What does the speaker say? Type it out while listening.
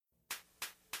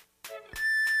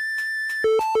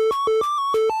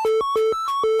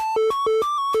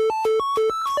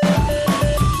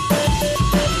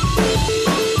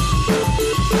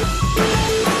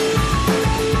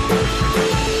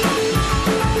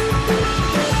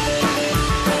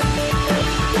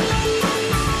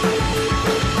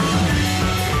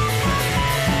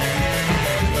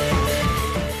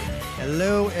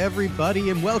everybody,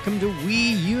 and welcome to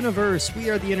Wii Universe. We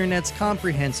are the internet's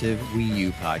comprehensive Wii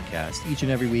U podcast. Each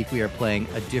and every week, we are playing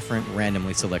a different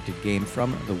randomly selected game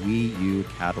from the Wii U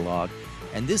catalog.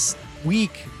 And this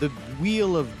week, the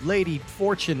wheel of Lady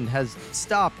Fortune has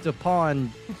stopped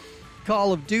upon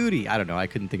Call of Duty. I don't know. I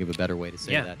couldn't think of a better way to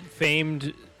say that.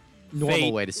 Famed...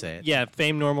 Normal way to say it. Yeah,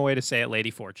 famed normal way to say it,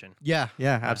 Lady Fortune. Yeah,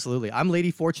 absolutely. I'm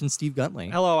Lady Fortune, Steve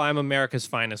Guntley. Hello, I'm America's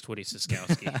finest Woody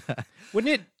Siskowski.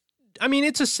 Wouldn't it... I mean,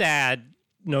 it's a sad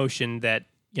notion that,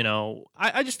 you know...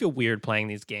 I just feel weird playing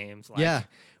these games. Like, yeah.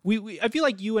 I feel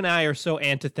like you and I are so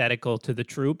antithetical to the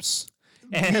troops.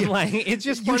 And, like, it's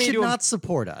just funny You should not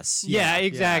support us. Yeah,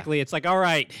 exactly. Yeah. It's like, all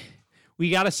right,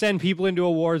 we got to send people into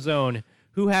a war zone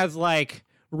who has, like...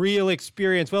 real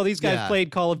experience. Well, these guys played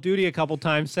Call of Duty a couple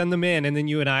times. Send them in, and then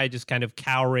you and I just kind of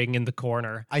cowering in the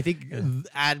corner. I think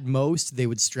at most they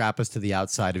would strap us to the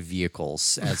outside of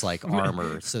vehicles as like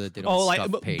armor, so that they don't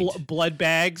stuff paint. Blood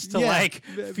bags to like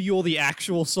fuel the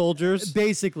actual soldiers.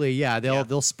 Basically,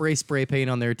 they'll spray paint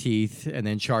on their teeth and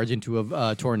then charge into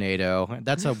a tornado.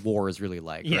 That's what war is really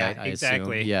like, right? I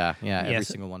exactly. Assume. Yeah, every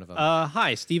single one of them.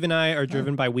 Hi, Steve and I are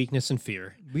driven by weakness and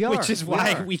fear. We are, which is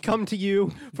why we come to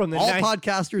you from the all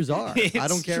podcasters are. I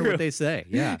don't care what they say.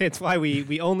 Yeah, it's why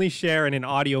we only share in an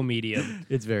audio medium.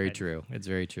 It's very true. It's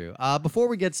very true. Before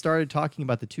we get started talking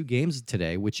about the two games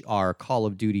today, which are Call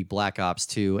of Duty Black Ops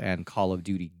 2 and Call of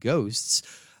Duty Ghosts,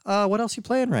 what else are you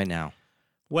playing right now?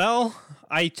 Well,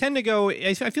 I tend to go...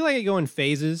 I feel like I go in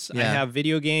phases. Yeah. I have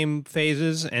video game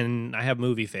phases, and I have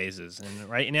movie phases. And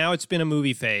right now, it's been a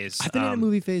movie phase. I've been in a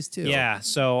movie phase, too. Yeah,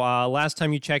 so last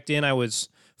time you checked in, I was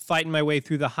fighting my way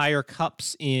through the higher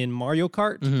cups in Mario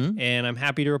Kart, and I'm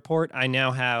happy to report I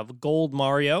now have Gold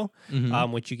Mario,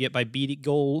 which you get by getting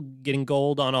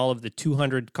gold on all of the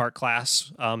 200 kart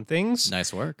class things.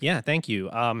 Nice work. Yeah, thank you.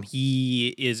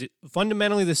 He is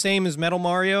fundamentally the same as Metal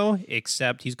Mario,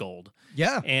 except he's gold.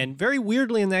 Yeah. And very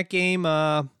weirdly in that game,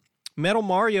 Metal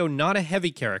Mario, not a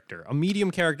heavy character, a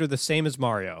medium character the same as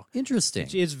Mario. Interesting.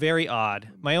 Which is very odd.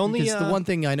 Because the one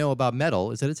thing I know about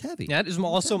Metal is that it's heavy. That is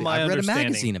also my understanding. I read a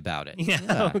magazine about it.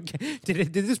 Yeah. Okay.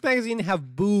 Did this magazine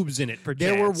have boobs in it, perchance?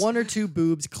 There were one or two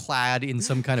boobs clad in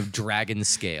some kind of dragon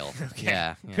scale. Okay.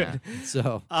 Yeah. Good.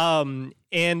 So.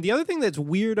 And the other thing that's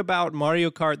weird about Mario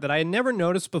Kart that I had never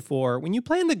noticed before, when you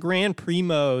play in the Grand Prix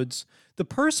modes, the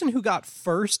person who got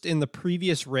first in the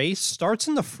previous race starts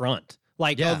in the front.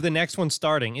 Of the next one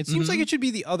starting. It seems like it should be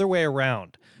the other way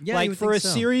around. Yeah, like for a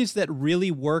series that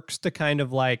really works to kind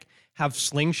of like have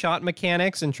slingshot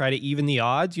mechanics and try to even the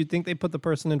odds, you'd think they put the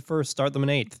person in first, start them in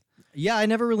eighth. Yeah, I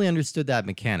never really understood that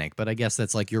mechanic, but I guess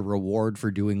that's like your reward for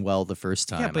doing well the first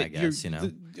time, I guess,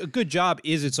 a good job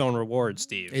is its own reward,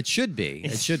 Steve. It should be.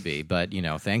 It should be, but,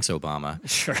 thanks, Obama.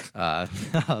 Sure.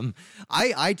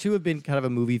 I, too, have been kind of a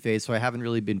movie phase, so I haven't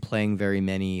really been playing very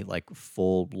many, like,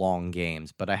 full, long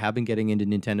games, but I have been getting into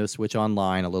Nintendo Switch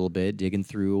Online a little bit, digging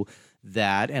through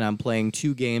that, and I'm playing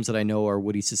two games that I know are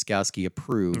Woody Siskowski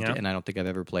approved, and I don't think I've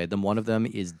ever played them. One of them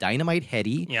is Dynamite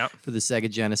Headdy for the Sega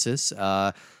Genesis,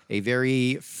 a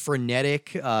very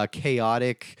frenetic,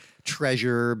 chaotic,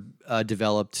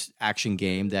 treasure-developed action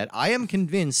game that I am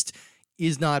convinced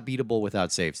is not beatable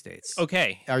without save states.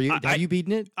 Okay. Have you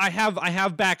beaten it? I have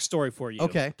backstory for you.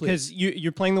 Okay, please. Because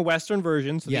you're playing the Western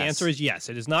version, so the answer is yes.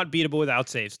 It is not beatable without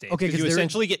save states. Okay, because you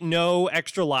essentially get no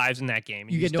extra lives in that game.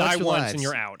 You just die once and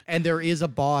you're out. And there is a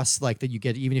boss like that you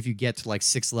get, even if you get to like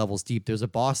 6 levels deep, there's a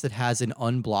boss that has an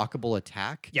unblockable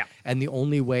attack. Yeah. And the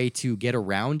only way to get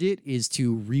around it is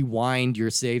to rewind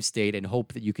your save state and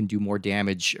hope that you can do more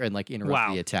damage and like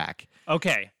interrupt the attack.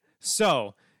 Okay,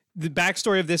 so the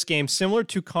backstory of this game, similar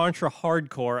to Contra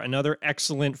Hardcore, another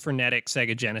excellent frenetic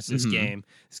Sega Genesis game.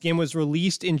 This game was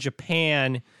released in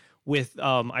Japan with,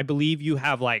 I believe you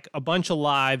have like a bunch of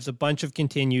lives, a bunch of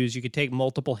continues. You could take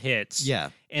multiple hits. Yeah.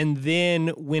 And then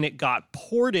when it got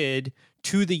ported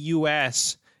to the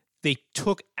US, they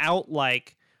took out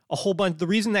like a whole bunch. The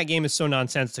reason that game is so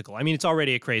nonsensical, I mean, it's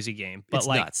already a crazy game, but it's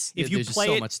like nuts. If you play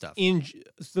so it much stuff.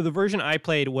 So the version I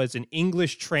played was an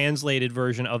English translated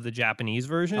version of the Japanese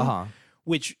version,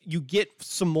 which you get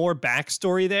some more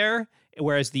backstory there.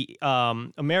 Whereas the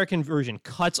American version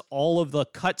cuts all of the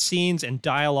cutscenes and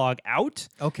dialogue out.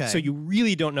 Okay. So you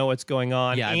really don't know what's going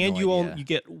on. Yeah, and you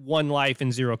get 1 life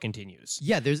and 0 continues.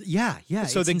 Yeah,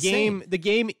 So the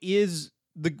game is...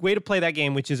 The way to play that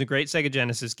game, which is a great Sega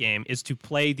Genesis game, is to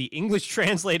play the English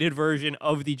translated version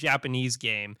of the Japanese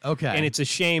game. Okay. And it's a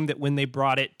shame that when they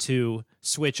brought it to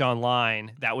Switch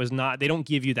Online, they don't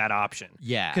give you that option.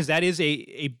 Yeah. Because that is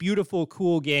a beautiful,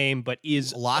 cool game, but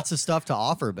is lots of stuff to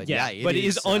offer, but it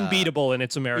is unbeatable in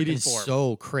its American form. It is form.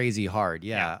 so crazy hard.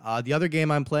 Yeah. The other game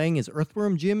I'm playing is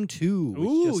Earthworm Jim 2,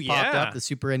 which just popped up. The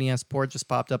Super NES port just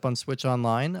popped up on Switch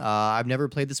Online. I've never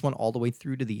played this one all the way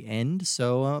through to the end,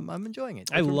 so I'm enjoying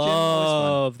it. I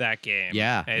love that game.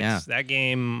 Yeah. That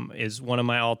game is one of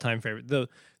my all-time favorite.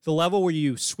 The level where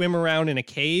you swim around in a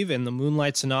cave and the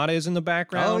Moonlight Sonata is in the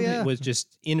background it was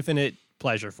just infinite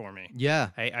pleasure for me. Yeah.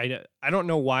 I don't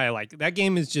know why I like it. That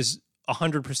game is just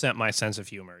 100% my sense of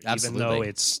humor, Absolutely. even though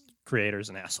its creator's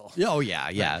an asshole. Oh,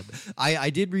 yeah. I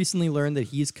did recently learn that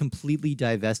he's completely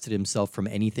divested himself from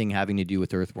anything having to do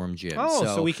with Earthworm Jim. Oh,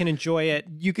 so we can enjoy it.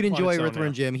 You can enjoy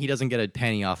Earthworm Jim. He doesn't get a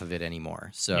penny off of it anymore.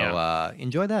 So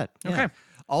enjoy that. Yeah. Okay.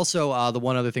 Also, the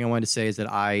one other thing I wanted to say is that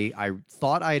I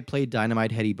thought I had played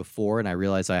Dynamite Headdy before, and I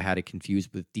realized I had it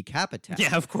confused with Decap Attack.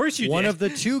 Yeah, of course you did. One of the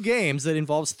two games that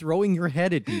involves throwing your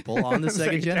head at people on the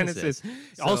Sega Genesis.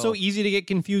 Also easy to get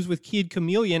confused with Kid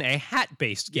Chameleon, a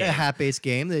hat-based game. A hat-based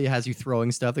game that has you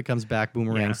throwing stuff that comes back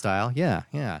boomerang style.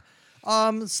 Yeah.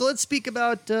 So let's speak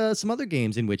about some other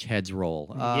games in which heads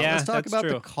roll. Let's talk about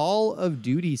the Call of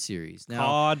Duty series. Now,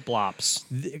 COD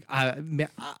Blops.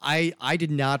 I did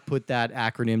not put that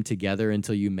acronym together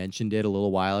until you mentioned it a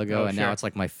little while ago, now it's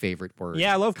like my favorite word.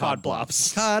 Yeah, I love COD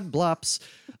Blops. COD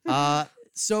Blops.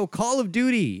 So Call of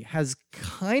Duty has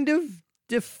kind of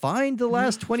defined the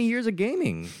last 20 years of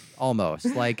gaming, almost.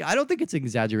 Like, I don't think it's an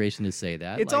exaggeration to say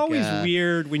that. It's always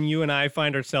weird when you and I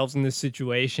find ourselves in this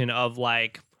situation of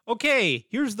like, okay,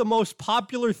 here's the most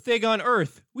popular thing on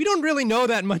Earth. We don't really know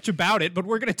that much about it, but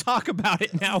we're going to talk about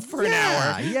it now for an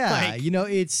hour. Yeah,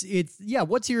 it's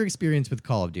what's your experience with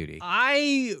Call of Duty?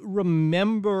 I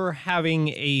remember having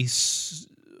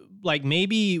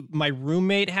maybe my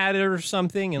roommate had it or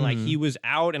something, and he was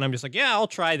out, and I'm just like, yeah, I'll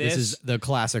try this. This is the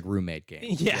classic roommate game.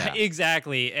 Yeah,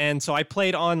 exactly. And so I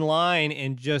played online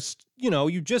and just,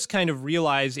 you just kind of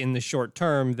realize in the short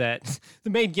term that the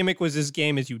main gimmick was this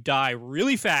game is you die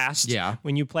really fast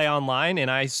when you play online, and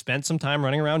I spent some time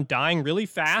running around dying really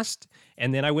fast.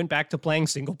 And then I went back to playing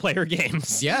single-player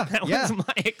games. Yeah, that was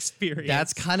my experience.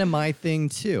 That's kind of my thing,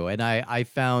 too. And I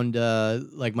found,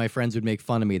 my friends would make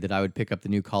fun of me that I would pick up the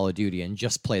new Call of Duty and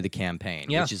just play the campaign,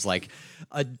 which is like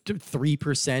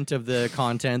 3% of the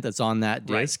content that's on that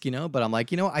disc, But I'm like,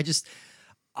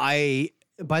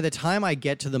 by the time I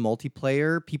get to the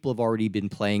multiplayer, people have already been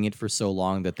playing it for so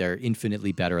long that they're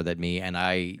infinitely better than me, and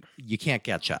you can't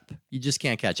catch up. You just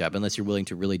can't catch up unless you're willing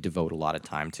to really devote a lot of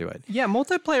time to it. Yeah,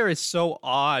 multiplayer is so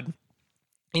odd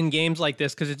in games like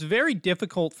this because it's very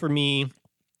difficult for me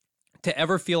to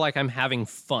ever feel like I'm having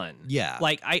fun. Yeah.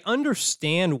 Like, I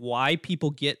understand why people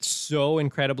get so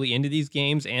incredibly into these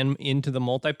games and into the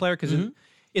multiplayer because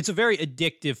it's a very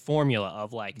addictive formula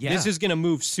of this is going to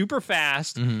move super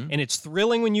fast and it's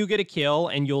thrilling when you get a kill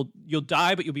and you'll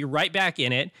die, but you'll be right back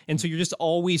in it. And so you're just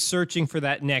always searching for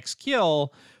that next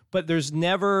kill, but there's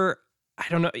never, I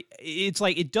don't know. It's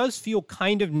like, it does feel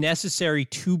kind of necessary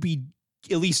to be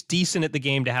at least decent at the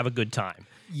game to have a good time.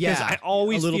 Yeah. Because I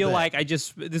always feel like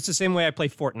this is the same way I play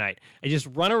Fortnite. I just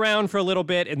run around for a little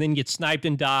bit and then get sniped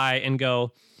and die and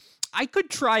go, I could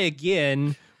try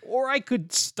again. Or I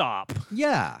could stop.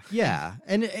 Yeah.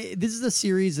 And this is a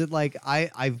series that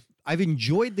I've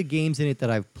enjoyed the games in it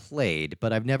that I've played,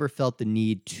 but I've never felt the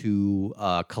need to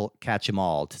catch them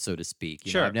all, so to speak.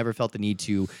 You know, I've never felt the need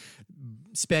to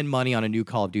spend money on a new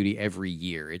Call of Duty every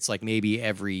year. It's like maybe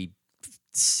every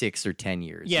 6 or 10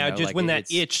 years. Yeah, just when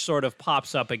that itch sort of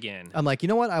pops up again. I'm like, you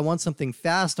know what? I want something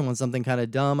fast. I want something kind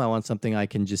of dumb. I want something I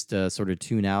can just sort of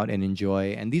tune out and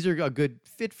enjoy. And these are a good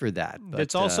fit for that. But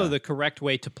it's also the correct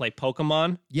way to play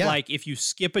Pokemon. Yeah. Like, if you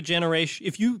skip a generation,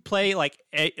 if you play like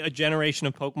a generation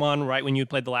of Pokemon right when you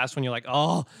played the last one, you're like,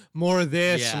 oh, more of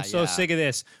this. I'm so sick of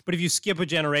this. But if you skip a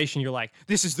generation, you're like,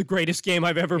 this is the greatest game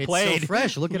I've ever played. It's so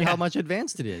fresh. Look at how much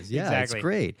advanced it is. Yeah, exactly. It's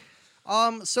great.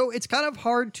 So it's kind of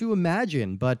hard to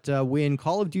imagine, but when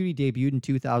Call of Duty debuted in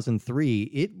 2003,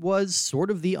 it was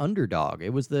sort of the underdog. It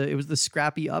was the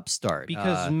scrappy upstart.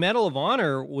 Because Medal of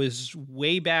Honor was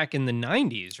way back in the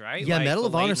 90s, right? Yeah, Medal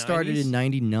of Honor started in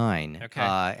 99. Okay.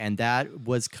 And that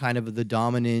was kind of the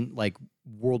dominant,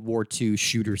 World War II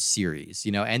shooter series,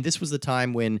 and this was the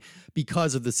time when,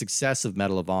 because of the success of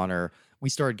Medal of Honor, we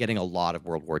started getting a lot of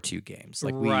World War II games. The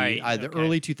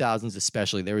early 2000s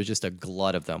especially, there was just a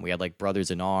glut of them. We had Brothers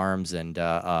in Arms and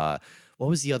what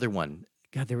was the other one?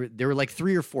 God, there were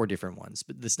 3 or 4 different ones.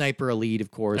 But the Sniper Elite, of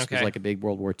course, was a big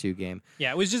World War II game. Yeah,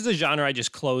 it was just a genre I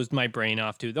just closed my brain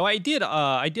off to. Though I did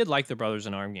like the Brothers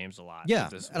in Arms games a lot. Yeah,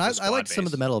 and I liked some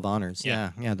of the Medal of Honors.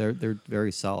 Yeah, they're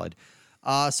very solid.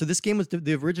 So this game was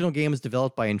the original game was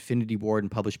developed by Infinity Ward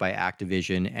and published by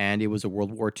Activision, and it was a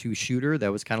World War II shooter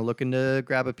that was kind of looking to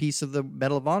grab a piece of the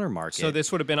Medal of Honor market. So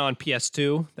this would have been on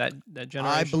PS2, that generation?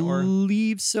 I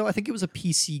believe so. I think it was a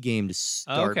PC game to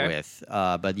start okay. with,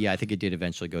 but yeah, I think it did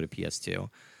eventually go to PS2.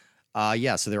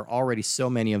 Yeah, so there are already so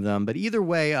many of them. But either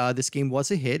way, this game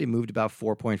was a hit. It moved about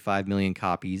 4.5 million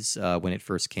copies when it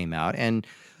first came out. And,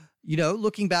 you know,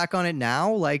 looking back on it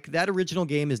now, like that original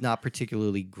game is not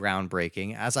particularly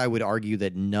groundbreaking, as I would argue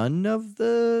that none of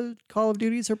the Call of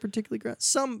Duties are particularly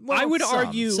I would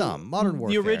argue some Modern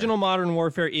Warfare. The original Modern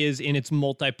Warfare is in its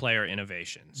multiplayer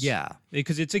innovations. Yeah.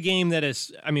 Because it's a game that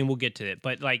is, I mean, we'll get to it,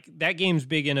 but like that game's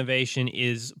big innovation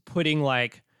is putting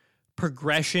like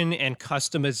progression and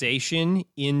customization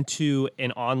into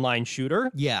an online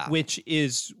shooter. Yeah. Which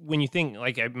is, when you think,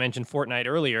 like I mentioned Fortnite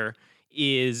earlier,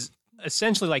 is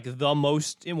essentially like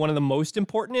one of the most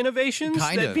important innovations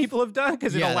that people have done,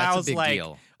 because it allows like,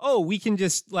 deal. oh, we can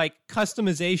just like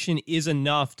customization is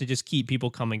enough to just keep people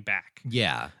coming back.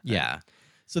 Yeah.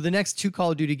 So the next two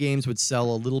Call of Duty games would sell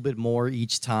a little bit more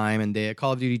each time, and the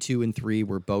Call of Duty 2 and 3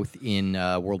 were both in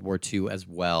World War II as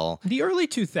well. The early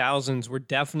 2000s were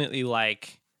definitely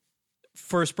like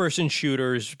first-person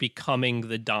shooters becoming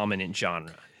the dominant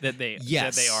genre that they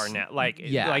are now.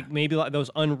 Like maybe like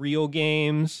those Unreal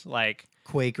games, like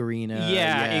Quake Arena.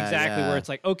 Yeah, exactly. Where it's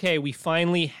like, okay, we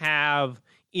finally have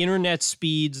internet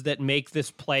speeds that make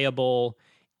this playable,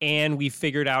 and we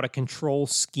figured out a control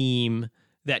scheme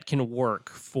that can work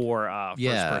for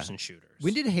first-person shooters.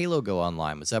 When did Halo go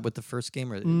online? Was that with the first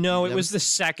game? Or No, it was the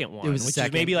second one, which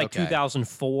is maybe like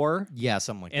 2004. Yeah,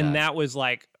 something like that. And that was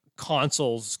like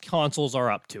consoles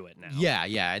are up to it now.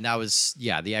 Yeah, and that was the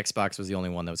Xbox was the only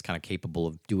one that was kind of capable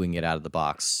of doing it out of the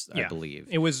box, I believe.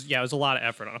 It was a lot of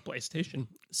effort on a PlayStation.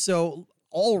 So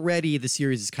already the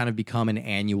series has kind of become an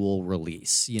annual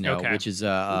release, you know, which is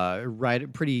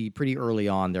pretty early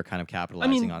on. They're kind of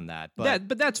capitalizing on that.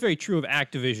 But that's very true of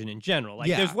Activision in general. Like,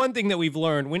 there's one thing that we've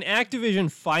learned: when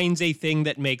Activision finds a thing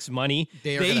that makes money,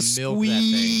 they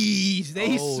squeeze.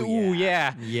 They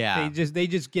They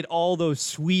just get all those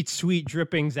sweet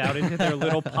drippings out into their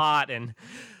little pot and.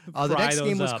 The next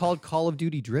game was called Call of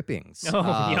Duty Drippings,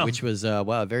 which was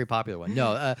a very popular one.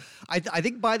 No, I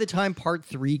think by the time Part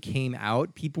 3 came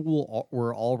out, people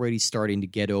were already starting to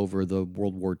get over the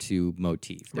World War II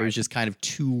motif. There was just kind of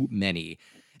too many.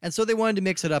 And so they wanted to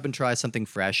mix it up and try something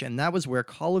fresh, and that was where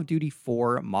Call of Duty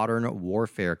 4 Modern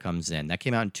Warfare comes in. That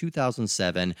came out in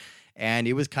 2007, and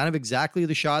it was kind of exactly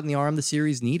the shot in the arm the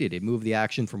series needed. It moved the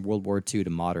action from World War II to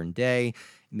modern day,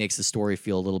 makes the story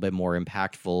feel a little bit more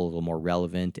impactful, a little more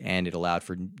relevant, and it allowed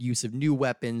for use of new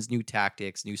weapons, new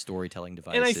tactics, new storytelling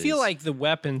devices. And I feel like the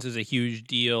weapons is a huge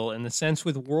deal in the sense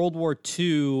with World War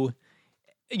II,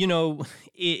 you know,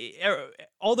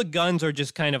 all the guns are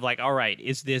just kind of like, all right,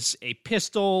 is this a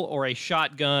pistol or a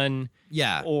shotgun?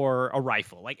 Yeah. Or a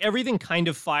rifle? Like everything kind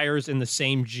of fires in the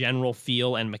same general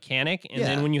feel and mechanic. And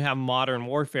then when you have Modern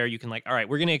Warfare, you can like, all right,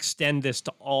 we're going to extend this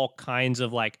to all kinds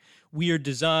of like weird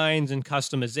designs and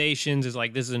customizations. Is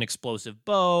like, this is an explosive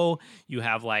bow. You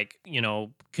have like, you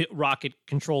know, rocket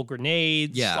control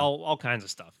grenades, all kinds of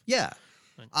stuff. Yeah.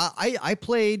 I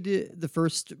played the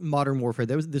first Modern Warfare.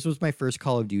 This was my first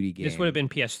Call of Duty game. This would have been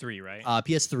PS3, right?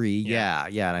 PS3, yeah,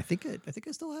 and I think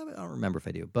I still have it. I don't remember if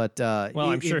I do, but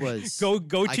I'm sure.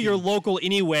 Go to your local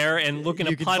anywhere and look in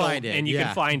a puddle, and you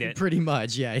can find it. Pretty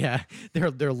much, yeah.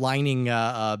 They're lining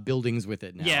buildings with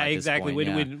it now. Yeah, exactly.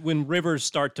 Point, when rivers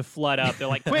start to flood up, they're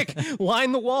like, quick,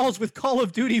 line the walls with Call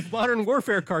of Duty Modern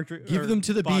Warfare cartridges. Give them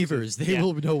to the beavers. They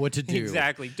will know what to do.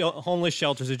 Exactly. Homeless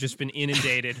shelters have just been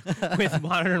inundated with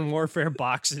Modern Warfare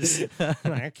boxes.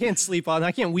 I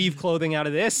can't weave clothing out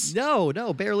of this. No,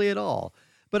 barely at all.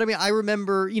 But I mean, I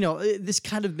remember, you know, this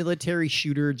kind of military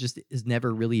shooter just has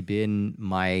never really been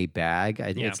my bag.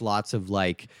 It's lots of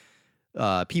like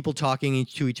people talking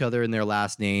to each other in their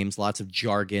last names, lots of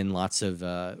jargon, lots of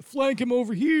flank him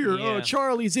over here. Yeah. Oh,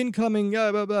 Charlie's incoming.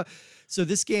 Blah, blah. So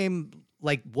this game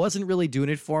like wasn't really doing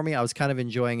it for me. I was kind of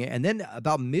enjoying it. And then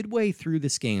about midway through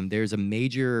this game, there's a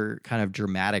major kind of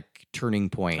dramatic turning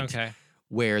point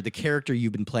where the character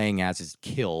you've been playing as is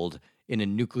killed in a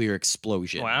nuclear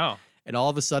explosion. Wow. And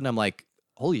all of a sudden I'm like,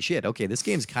 holy shit, okay, this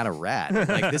game's kind of rad.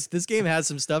 Like this game has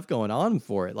some stuff going on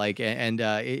for it. Like, and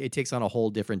it takes on a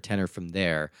whole different tenor from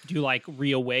there. Do you like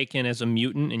reawaken as a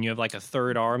mutant and you have like a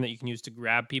third arm that you can use to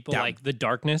grab people, like the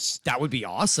darkness? That would be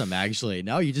awesome, actually.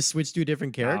 No, you just switch to a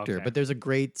different character. But there's a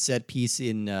great set piece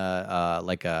in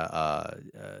like a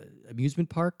amusement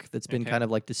park that's been kind of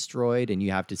like destroyed, and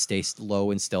you have to stay low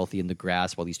and stealthy in the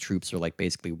grass while these troops are like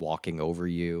basically walking over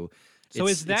you. So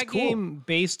It's is that cool. game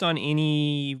based on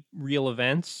any real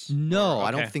events? No, Or-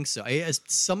 I don't okay. think so.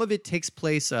 Some of it takes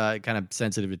place, kind of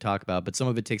sensitive to talk about, but some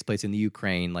of it takes place in the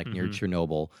Ukraine, like near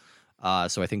Chernobyl.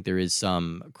 So I think there is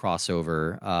some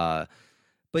crossover.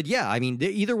 But yeah, I mean,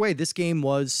 either way, this game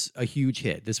was a huge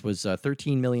hit. This was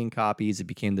 13 million copies. It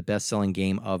became the best-selling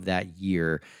game of that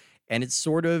year, and it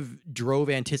sort of drove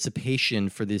anticipation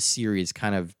for this series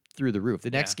kind of through the roof. The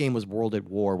next game was World at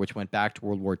War, which went back to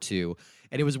World War II,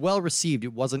 and it was well received.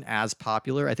 It wasn't as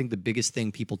popular. I think the biggest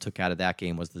thing people took out of that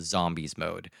game was the zombies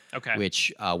mode, Okay.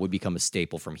 which would become a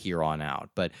staple from here on out.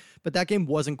 But that game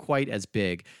wasn't quite as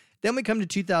big. Then we come to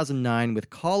 2009 with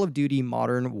Call of Duty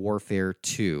Modern Warfare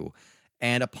 2.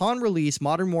 And upon release,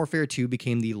 Modern Warfare 2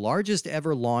 became the largest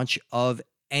ever launch of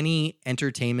any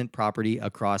entertainment property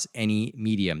across any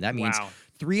medium. That means Wow.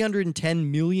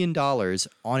 $310 million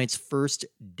on its first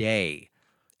day.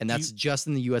 And that's just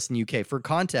in the US and UK. For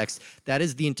context, that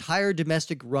is the entire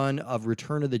domestic run of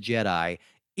Return of the Jedi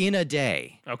in a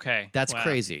day. Okay. That's Wow.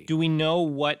 crazy. Do we know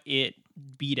what it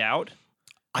beat out?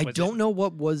 I Was don't know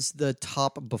what was the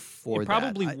top before It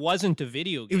probably that. wasn't a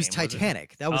video game. It was it?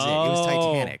 Titanic. That was it. It was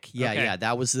Oh, Titanic. Yeah, okay. yeah.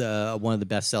 That was one of the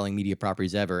best-selling media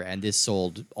properties ever, and this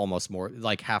sold almost more,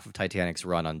 like half of Titanic's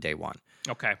run on day one.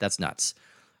 Okay. That's nuts.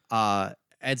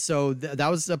 And so that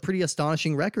was a pretty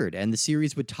astonishing record, and the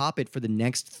series would top it for the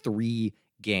next 3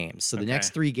 games. So the Okay.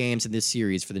 next 3 games in this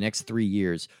series for the next 3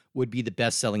 years would be the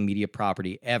best-selling media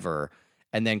property ever.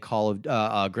 And then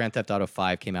Grand Theft Auto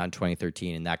 5 came out in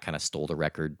 2013, and that kind of stole the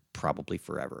record probably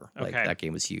forever. Like Okay. that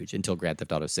game was huge until Grand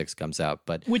Theft Auto 6 comes out.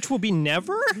 But Which will be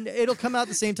never? it'll come out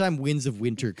the same time Winds of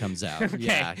Winter comes out.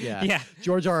 Yeah, yeah. yeah.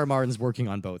 George R.R. Martin's working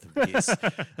on both of these.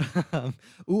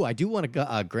 I do want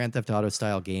a Grand Theft Auto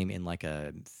style game in like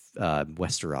a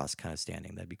Westeros kind of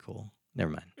standing. That'd be cool. Never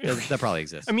mind. That probably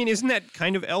exists. I mean, isn't that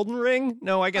kind of Elden Ring?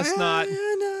 No, I guess not.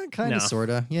 No, kind of, No. sort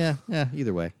of. Yeah.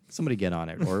 Either way, somebody get on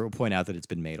it or point out that it's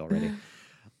been made already.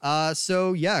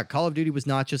 So yeah, Call of Duty was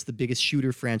not just the biggest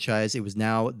shooter franchise; it was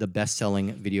now the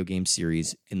best-selling video game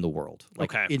series in the world,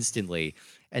 like Okay. instantly.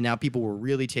 And now people were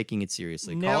really taking it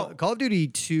seriously. Now- Call of Duty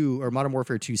 2 or Modern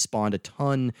Warfare 2 spawned a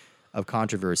ton of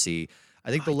controversy. I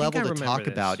think the I think level I to remember talk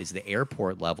this. about is the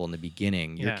airport level in the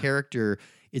beginning. Your Yeah. character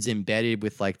is embedded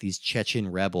with like these Chechen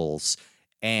rebels,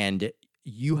 and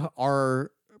you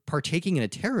are partaking in a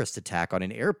terrorist attack on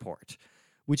an airport,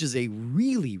 which is a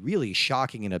really, really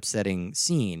shocking and upsetting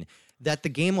scene that the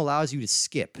game allows you to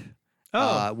skip,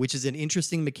 which is an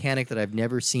interesting mechanic that I've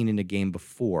never seen in a game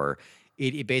before.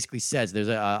 It basically says there's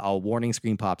a warning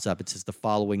screen pops up. It says the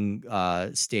following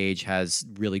stage has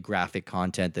really graphic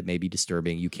content that may be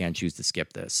disturbing. You can choose to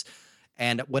skip this.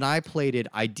 And when I played it,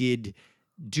 I did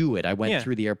do it. I went Yeah.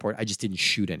 through the airport. I just didn't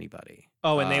shoot anybody.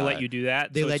 Oh, and they let you do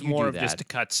that? they So let it's you more do of just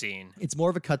that. a cutscene. It's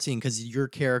more of a cutscene because your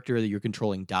character that you're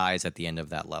controlling dies at the end of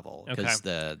that level because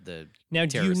the Now,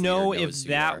 do you terrorist know leader if knows who you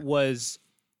that are. was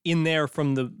in there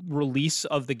from the release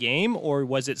of the game, or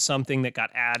was it something that got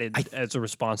added as a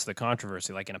response to the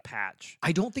controversy, like in a patch?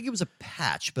 I don't think it was a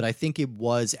patch, but I think it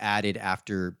was added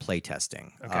after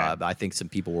playtesting. Okay. I think some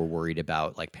people were worried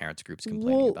about like parents groups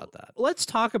complaining about that. Let's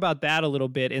talk about that a little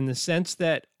bit in the sense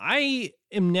that I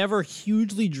am never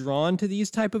hugely drawn to these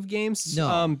type of games.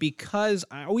 No. Because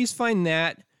I always find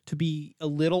that to be a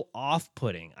little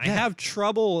off-putting. I Yeah. have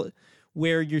trouble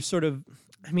where you're sort of,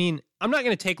 I mean, I'm not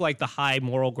going to take like the high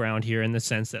moral ground here in the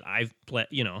sense that I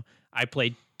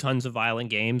played tons of violent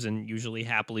games and usually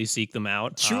happily seek them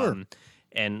out. Sure.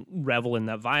 And revel in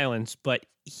that violence. But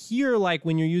here, like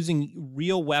when you're using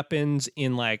real weapons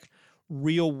in like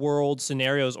real world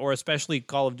scenarios, or especially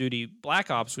Call of Duty Black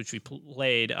Ops, which we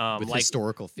played, With like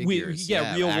historical we- figures. real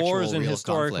actual wars and real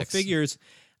historical conflicts. figures.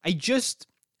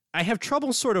 I have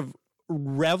trouble sort of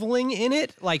reveling in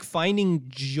it, like finding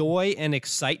joy and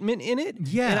excitement in it.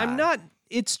 Yeah. And I'm not,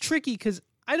 it's tricky because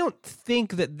I don't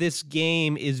think that this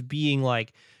game is being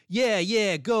like,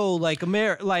 yeah, go like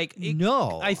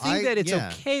No, I think that it's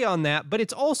okay on that, but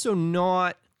it's also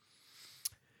not.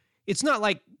 It's not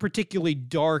like particularly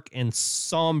dark and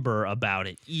somber about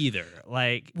it either.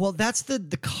 Like, Well, that's the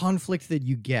conflict that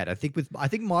you get. I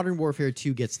think Modern Warfare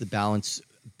 2 gets the balance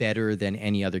better than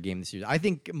any other game this year. I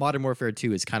think Modern Warfare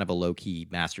 2 is kind of a low-key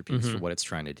masterpiece for what it's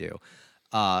trying to do.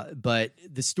 But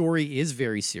the story is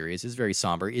very serious, is very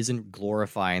somber, isn't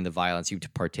glorifying the violence you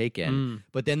partake in.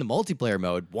 But then the multiplayer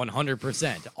mode,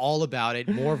 100%, all about it,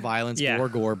 more violence, Yeah. more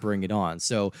gore, bring it on.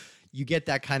 So you get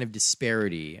that kind of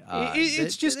disparity.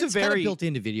 It's just a kind of very- built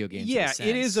into video games. in yeah,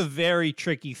 it is a sense. very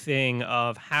tricky thing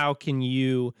of how can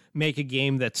you make a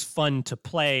game that's fun to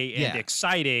play and Yeah.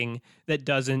 exciting that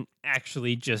doesn't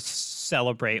actually just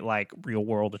celebrate like real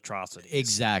world atrocities.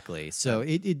 Exactly. So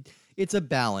it's it's a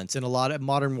balance, and a lot of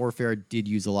Modern Warfare did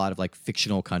use a lot of like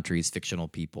fictional countries, fictional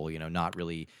people, not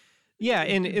really. Yeah,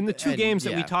 and in the two games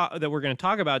yeah. that we're going to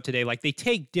talk about today, like they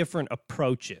take different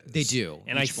approaches. They do.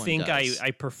 And Each I one think does.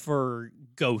 I prefer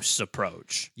Ghost's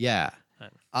approach. Yeah.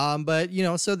 But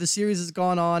so the series has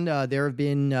gone on. There have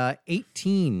been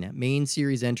 18 main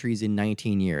series entries in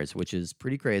 19 years, which is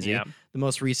pretty crazy. Yeah. The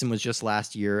most recent was just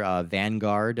last year,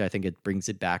 Vanguard. I think it brings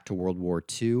it back to World War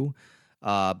II.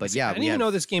 But yeah, I didn't even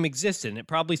know this game existed, and it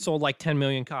probably sold like 10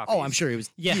 million copies. Oh, I'm sure it was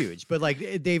huge, but like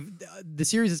the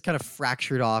series is kind of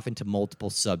fractured off into multiple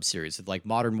sub-series. Like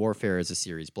Modern Warfare is a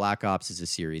series, Black Ops is a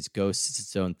series, Ghosts is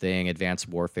its own thing, Advanced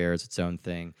Warfare is its own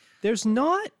thing. There's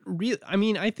not real. I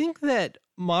mean, I think that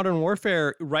Modern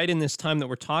Warfare, right in this time that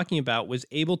we're talking about, was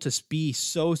able to be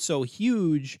so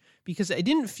huge because I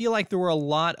didn't feel like there were a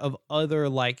lot of other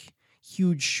like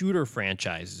huge shooter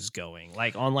franchises going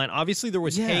like online. Obviously there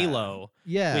was Halo,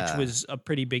 which was a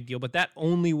pretty big deal, but that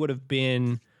only would have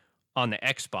been on the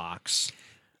Xbox.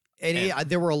 And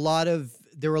there were a lot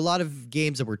of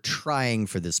games that were trying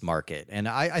for this market, and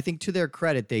I think to their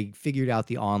credit, they figured out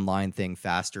the online thing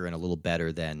faster and a little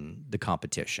better than the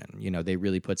competition. They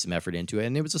really put some effort into it,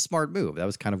 and it was a smart move. That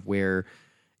was kind of where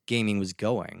gaming was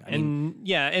going. I mean,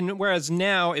 and whereas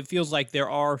now it feels like there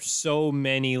are so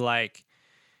many like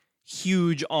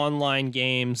huge online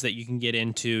games that you can get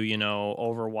into,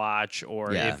 Overwatch,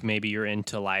 or if maybe you're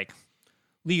into like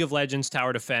League of Legends,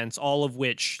 Tower Defense, all of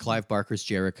which Clive Barker's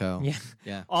Jericho.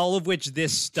 Yeah. All of which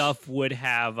this stuff would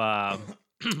have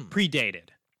predated.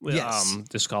 Yes.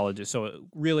 This college. So it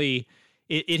really,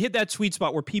 it hit that sweet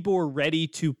spot where people were ready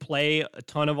to play a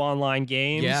ton of online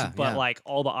games, but like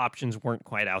all the options weren't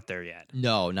quite out there yet.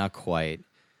 No, not quite.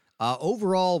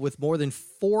 Overall, with more than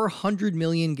 400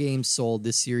 million games sold,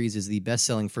 this series is the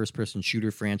best-selling first-person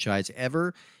shooter franchise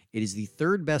ever. It is the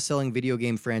third best-selling video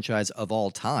game franchise of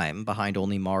all time, behind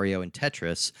only Mario and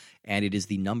Tetris, and it is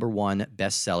the #1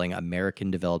 best-selling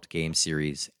American-developed game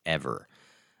series ever.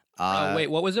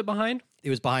 Wait, what was it behind? It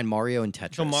was behind Mario and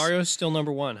Tetris. So Mario's still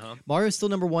 #1, huh? Mario's still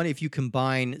 #1 if you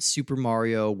combine Super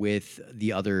Mario with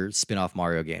the other spin-off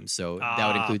Mario games. So that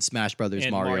would include Smash Brothers,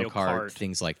 and Mario Kart,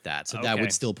 things like that. So that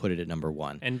would still put it at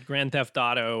 #1. And Grand Theft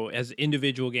Auto has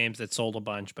individual games that sold a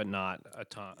bunch, but not a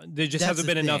ton. There just hasn't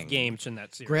been enough games in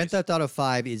that series. Grand Theft Auto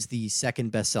 5 is the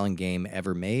second best-selling game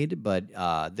ever made, but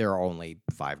there are only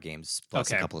 5 games plus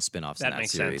a couple of spin-offs in that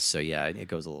makes series. sense. So yeah, it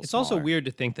goes a little It's smaller. also weird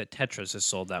to think that Tetris has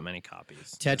sold that many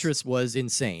copies. Tetris was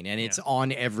insane, and it's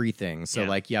on everything. So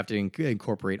like you have to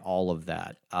incorporate all of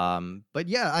that. But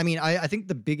yeah, I mean, I think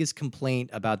the biggest complaint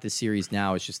about this series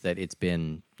now is just that it's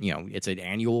been, it's an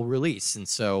annual release. And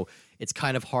so it's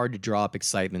kind of hard to draw up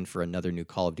excitement for another new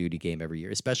Call of Duty game every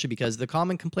year, especially because the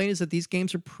common complaint is that these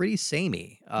games are pretty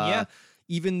samey.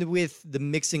 Even with the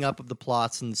mixing up of the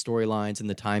plots and the storylines and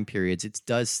the time periods, it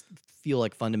does feel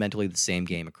like fundamentally the same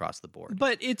game across the board.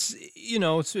 But it's,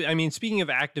 I mean, speaking of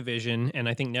Activision, and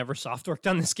I think Neversoft worked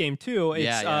on this game too,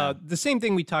 it's the same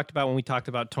thing we talked about when we talked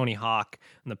about Tony Hawk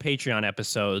in the Patreon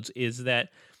episodes, is that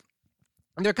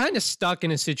they're kind of stuck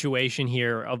in a situation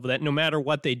here of that no matter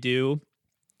what they do,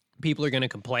 people are going to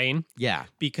complain. Yeah.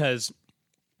 Because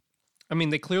I mean,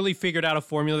 they clearly figured out a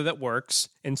formula that works.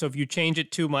 And so if you change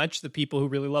it too much, the people who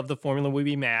really love the formula will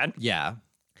be mad. Yeah.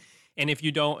 And if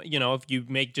you don't, if you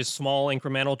make just small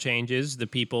incremental changes, the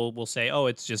people will say, oh,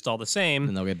 it's just all the same.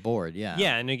 And they'll get bored. Yeah.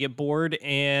 Yeah. And they get bored.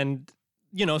 And,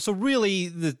 so really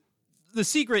the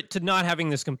secret to not having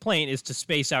this complaint is to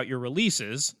space out your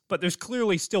releases. But there's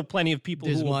clearly still plenty of people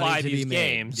who will buy these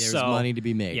games. There's money to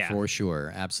be made for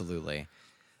sure. Absolutely.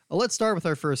 Well, let's start with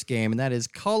our first game, and that is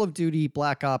Call of Duty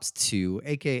Black Ops 2,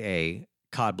 a.k.a.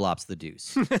 COD Blops the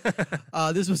Deuce.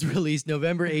 This was released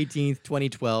November 18th,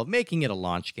 2012, making it a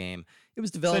launch game. It was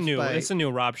developed It's a new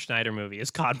Rob Schneider movie.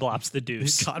 It's COD Blops the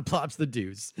Deuce. COD Blops the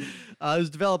Deuce. It was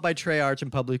developed by Treyarch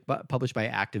and published by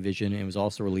Activision. It was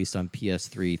also released on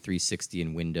PS3, 360,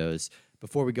 and Windows.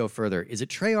 Before we go further, is it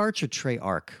Treyarch or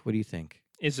Treyarch? What do you think?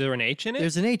 Is there an H in it?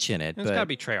 There's an H in it. It's got to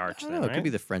be Treyarch. I don't know. Right? It could be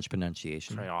the French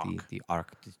pronunciation. Treyarch. The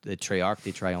arc, the Treyarch,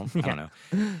 the Triomphe. I don't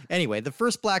know. Anyway, the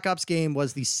first Black Ops game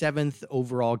was the 7th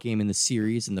overall game in the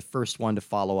series and the first one to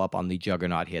follow up on the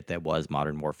juggernaut hit that was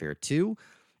Modern Warfare 2.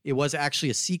 It was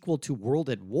actually a sequel to World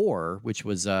at War, which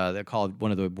was called one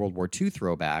of the World War II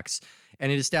throwbacks,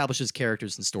 and it establishes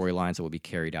characters and storylines that will be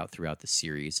carried out throughout the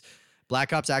series.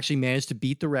 Black Ops actually managed to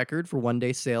beat the record for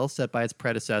one-day sales set by its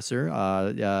predecessor,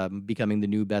 becoming the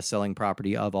new best-selling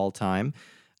property of all time.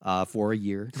 for a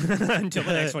year. Until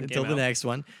the next one came Until the out. next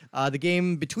one. The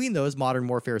game between those, Modern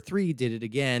Warfare 3, did it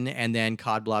again. And then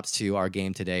COD Blops 2, our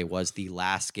game today, was the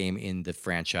last game in the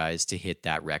franchise to hit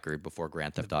that record before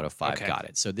Grand Theft Auto 5 Okay. got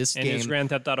it. So this And game, does Grand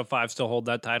Theft Auto 5 still hold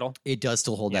that title? it does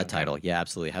still hold that title. Yeah,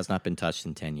 absolutely. It has not been touched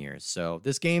in 10 years. So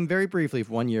this game, very briefly,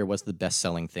 for 1 year, was the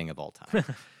best-selling thing of all time.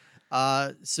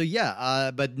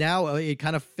 But now it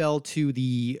kind of fell to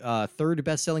the third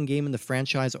best-selling game in the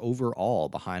franchise overall,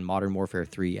 behind Modern Warfare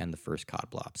 3 and the first COD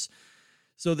Blops.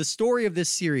 So the story of this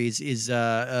series is,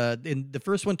 the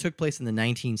first one took place in the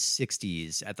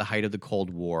 1960s at the height of the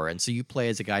Cold War, and so you play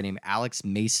as a guy named Alex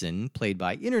Mason, played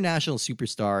by international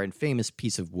superstar and famous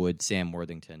piece of wood Sam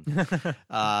Worthington.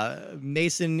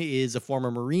 Mason is a former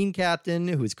Marine captain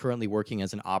who is currently working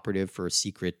as an operative for a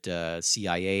secret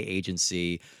CIA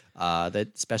agency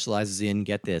that specializes in,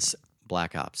 get this,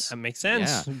 Black Ops. That makes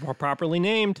sense. More properly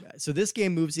named. So this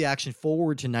game moves the action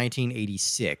forward to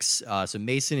 1986. So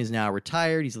Mason is now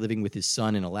retired. He's living with his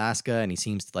son in Alaska, and he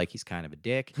seems like he's kind of a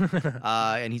dick.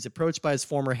 And he's approached by his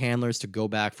former handlers to go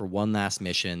back for one last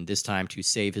mission, this time to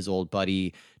save his old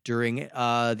buddy during the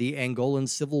Angolan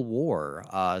Civil War.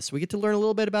 So we get to learn a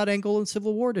little bit about Angolan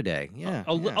Civil War today. Yeah,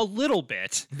 A little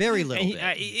bit. very little And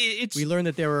bit. it's We learned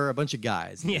that there were a bunch of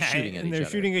guys that were shooting at and each they're other.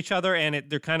 shooting each other, and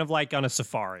they're kind of like on a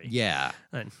safari. Yeah.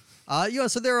 And-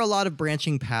 So there are a lot of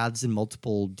branching paths and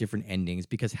multiple different endings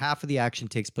because half of the action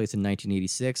takes place in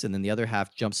 1986 and then the other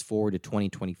half jumps forward to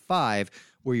 2025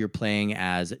 where you're playing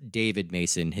as David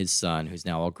Mason, his son, who's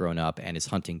now all grown up and is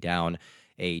hunting down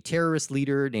a terrorist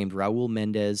leader named Raul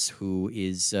Mendez, who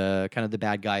is kind of the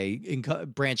bad guy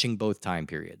branching both time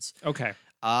periods. Okay.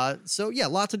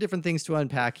 Lots of different things to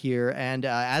unpack here. And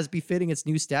as befitting its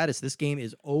new status, this game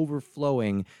is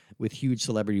overflowing with huge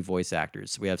celebrity voice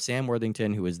actors. So we have Sam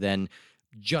Worthington, who was then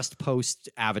just post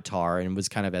Avatar and was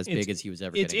kind of as big as he was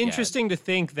ever going It's to get. interesting to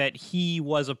think that he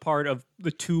was a part of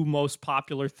the two most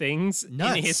popular things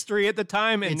Nuts. in history at the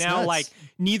time, and It's now nuts. like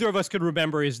neither of us could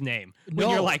remember his name. When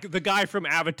No. you're like the guy from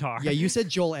Avatar. Yeah, you said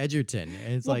Joel Edgerton.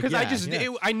 And it's because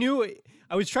like, I knew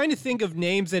I was trying to think of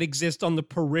names that exist on the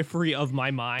periphery of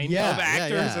my mind Yeah, of yeah,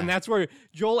 actors, yeah. and that's where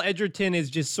Joel Edgerton is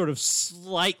just sort of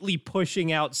slightly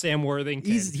pushing out Sam Worthington.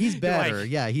 He's You're better. like,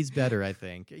 Yeah, he's better, I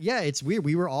think. Yeah, it's weird.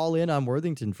 We were all in on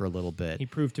Worthington for a little bit. he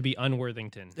proved to be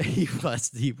unworthington. He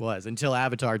was until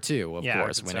Avatar 2, of Yeah,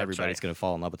 course, that's when right. everybody's going to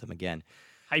fall in love with him again.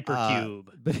 Hypercube.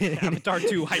 But Avatar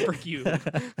 2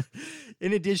 Hypercube.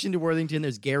 in addition to Worthington,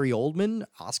 there's Gary Oldman,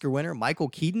 Oscar winner, Michael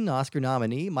Keaton, Oscar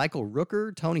nominee, Michael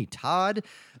Rooker, Tony Todd,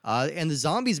 and the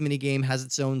Zombies minigame has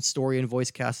its own story and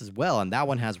voice cast as well. And that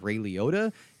one has Ray Liotta,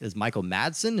 it has Michael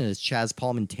Madsen, it has Chaz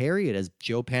Palminteri, it has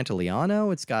Joe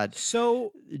Pantoliano. It's got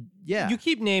So yeah, you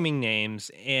keep naming names,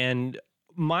 and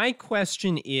my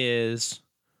question is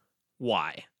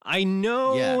why? I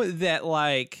know that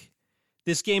like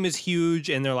this game is huge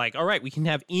and they're like, all right, we can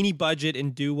have any budget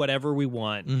and do whatever we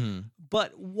want.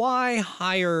 But why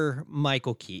hire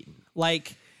Michael Keaton?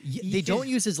 Like they don't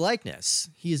use his likeness.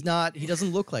 He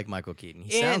doesn't look like Michael Keaton.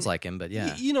 He sounds like him, but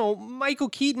yeah. You know, Michael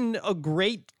Keaton, a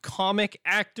great comic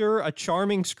actor, a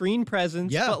charming screen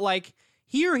presence, Yeah. but like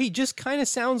here he just kind of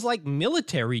sounds like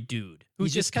military dude who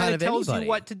He's just just kind kind of of tells anybody. you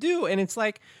what to do. And it's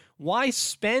like, why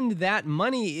spend that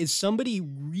money? Is somebody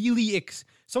really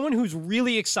someone who's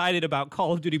really excited about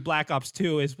Call of Duty Black Ops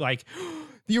 2 is like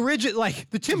the original, like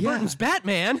the Tim Burton's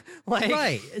Batman. Like,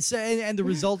 Right. So, and the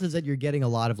result is that you're getting a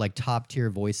lot of like top tier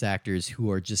voice actors who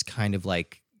are just kind of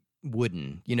like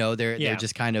wooden. You know, they're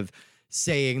just kind of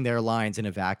saying their lines in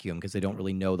a vacuum because they don't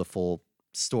really know the full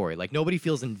story. Like nobody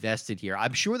feels invested here.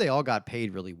 I'm sure they all got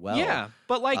paid really well. yeah,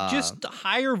 but like just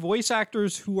hire voice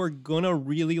actors who are gonna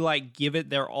really like give it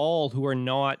their all, who are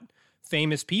not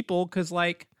famous people, because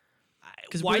like,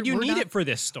 why do you need it for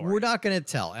this story? We're not going to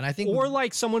tell. And I think Or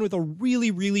like someone with a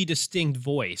really, really distinct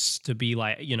voice to be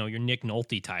like, you know, your Nick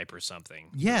Nolte type or something.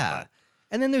 yeah.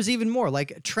 And then there's even more.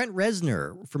 Like Trent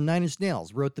Reznor from Nine Inch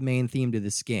Nails wrote the main theme to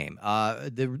this game.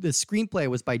 The screenplay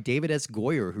was by David S.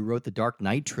 Goyer, who wrote the Dark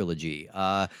Knight trilogy.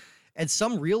 And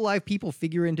some real life people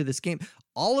figure into this game.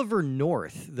 Oliver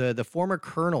North, the former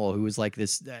colonel who was like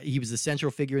this, he was the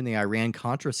central figure in the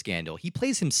Iran-Contra scandal. He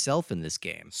plays himself in this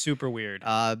game. Super weird.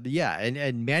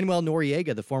 And Manuel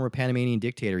Noriega, the former Panamanian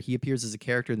dictator, he appears as a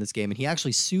character in this game, and he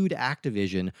actually sued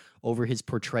Activision over his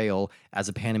portrayal as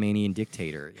a Panamanian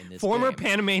dictator in this Former game.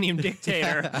 Panamanian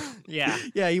dictator. Yeah.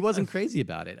 Yeah, he wasn't crazy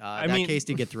about it. That mean- case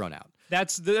did get thrown out.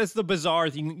 That's the bizarre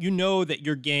thing. You know that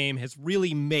your game has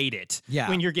really made it Yeah.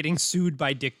 when you're getting sued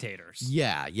by dictators.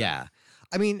 Yeah.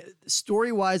 I mean,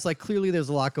 story-wise, like clearly there's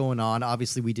a lot going on.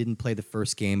 Obviously, we didn't play the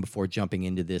first game before jumping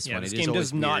into this one. This It is game always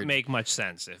does not weird. make much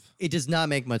sense. It does not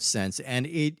make much sense,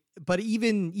 but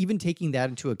even taking that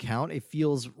into account, it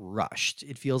feels rushed.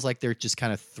 It feels like they're just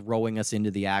kind of throwing us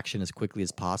into the action as quickly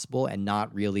as possible and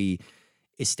not really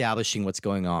establishing what's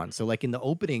going on. So like in the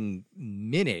opening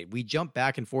minute, we jump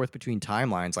back and forth between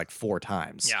timelines like 4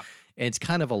 times. Yeah. And it's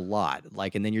kind of a lot.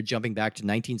 Like, and then you're jumping back to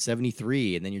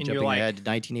 1973, and then you're jumping ahead to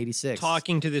 1986.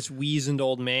 Talking to this weazened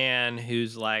old man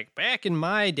who's like, back in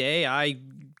my day, I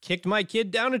kicked my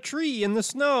kid down a tree in the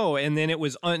snow, and then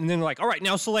and then like, all right,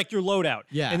 now select your loadout.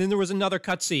 Yeah. And then there was another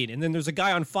cutscene, and then there's a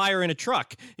guy on fire in a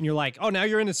truck, and you're like, oh, now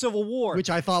you're in a civil war. Which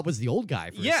I thought was the old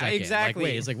guy for a Yeah, second. exactly.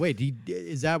 Wait,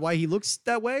 is that why he looks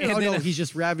that way? And Oh, no, then- he's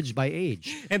just ravaged by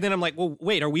age. And then I'm like, well,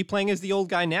 wait, are we playing as the old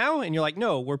guy now? And you're like,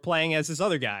 no, we're playing as this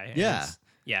other guy. And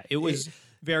Yeah. it was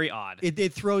very odd.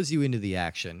 It throws you into the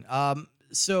action.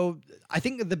 So I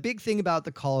think the big thing about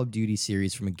the Call of Duty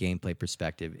series from a gameplay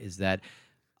perspective is that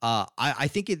I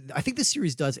think the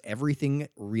series does everything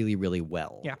really, really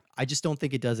well. Yeah. I just don't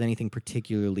think it does anything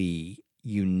particularly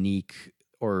unique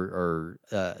or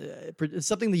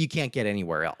something that you can't get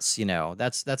anywhere else. You know,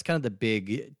 that's kind of the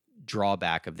big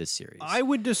drawback of this series. I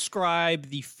would describe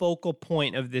the focal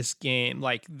point of this game,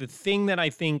 like the thing that I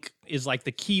think is like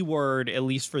the key word, at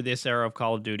least for this era of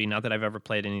Call of Duty, not that I've ever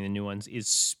played any of the new ones, is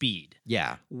speed.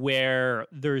 Yeah. Where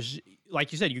there's,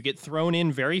 like you said, you get thrown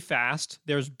in very fast.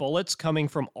 There's bullets coming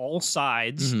from all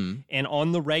sides. And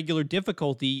on the regular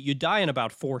difficulty, you die in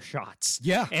about 4 shots.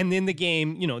 Yeah. And then the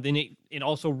game, then it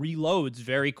also reloads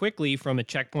very quickly from a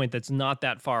checkpoint that's not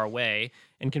that far away.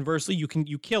 And conversely, you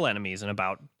kill enemies in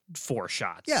about 4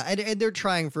 shots. Yeah, and they're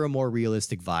trying for a more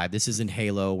realistic vibe. This isn't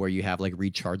Halo where you have like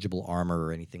rechargeable armor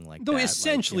or anything like Though that.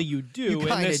 essentially Like, you do, you in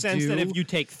the kinda sense that do. if you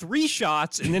take 3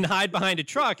 shots and then hide behind a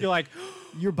truck, you're like,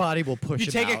 your body will push you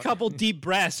him take a out. couple deep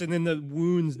breaths and then the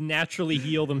wounds naturally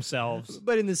heal themselves.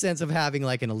 But in the sense of having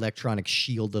like an electronic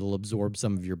shield that'll absorb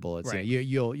some of your bullets, Right.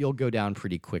 you'll go down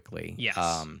pretty quickly. Yes.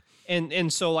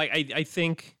 And so like I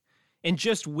think, and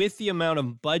just with the amount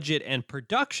of budget and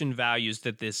production values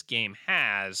that this game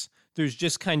has, there's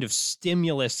just kind of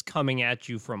stimulus coming at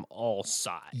you from all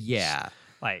sides. Yeah.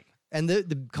 Like, And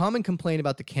the common complaint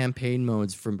about the campaign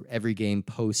modes from every game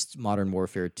post Modern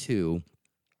Warfare 2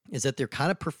 is that they're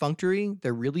kind of perfunctory.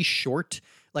 They're really short.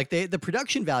 Like the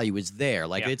production value is there.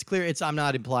 Like Yeah. it's clear. I'm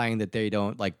not implying that they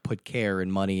don't like put care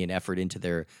and money and effort into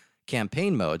their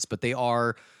campaign modes, but they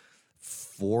are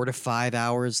 4 to 5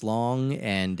 hours long,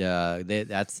 and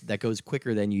that goes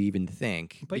quicker than you even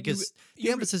think. But because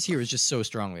the emphasis here is just so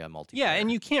strongly on multiplayer. yeah,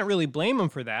 and you can't really blame them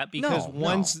for that because No.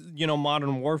 once,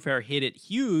 Modern Warfare hit it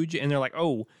huge and they're like,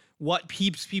 oh, what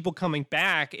keeps people coming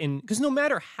back? And because no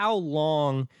matter how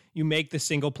long you make the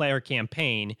single player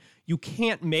campaign, you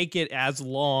can't make it as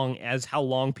long as how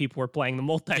long people were playing the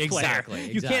multiplayer.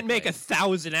 Exactly, You can't make a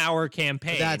 1,000-hour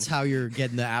campaign. That's how you're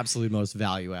getting the absolute most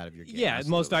value out of your game. Yeah,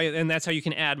 most absolutely. value, and that's how you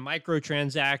can add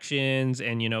microtransactions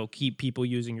and keep people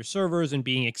using your servers and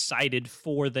being excited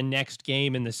for the next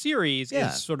game in the series Yeah.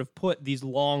 is sort of put these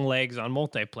long legs on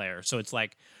multiplayer. So it's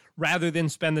like rather than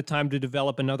spend the time to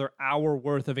develop another hour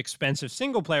worth of expensive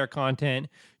single player content,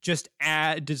 just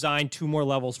design 2 more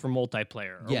levels for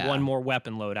multiplayer or Yeah. 1 more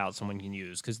weapon loadout someone can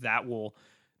use because that will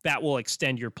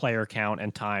extend your player count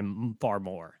and time far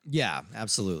more. Yeah,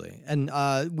 absolutely. And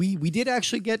we did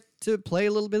actually get to play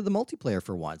a little bit of the multiplayer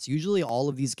for once. Usually all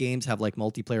of these games have like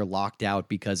multiplayer locked out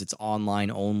because it's online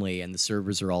only and the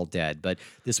servers are all dead. But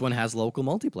this one has local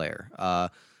multiplayer,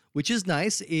 which is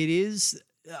nice. It is,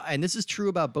 and this is true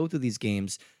about both of these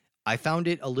games, I found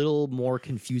it a little more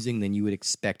confusing than you would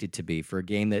expect it to be for a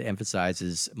game that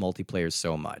emphasizes multiplayer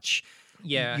so much.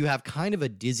 Yeah. You have kind of a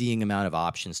dizzying amount of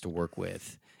options to work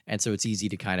with. And so it's easy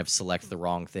to kind of select the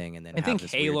wrong thing and then I have think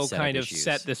this weird Halo set kind of issues.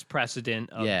 set this precedent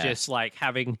of Yeah. just like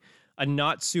having a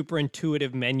not super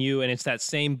intuitive menu, and it's that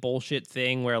same bullshit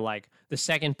thing where like the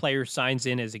second player signs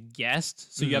in as a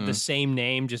guest, so you have the same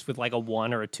name just with like a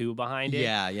 1 or a 2 behind it.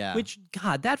 Mm-hmm. Yeah. Which,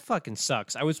 God, that fucking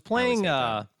sucks. I was hate playing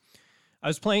that.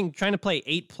 trying to play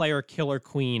 8-player Killer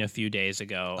Queen a few days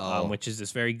ago, Oh. which is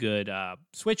this very good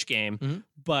Switch game. Mhm.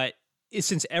 But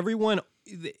since everyone,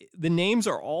 the names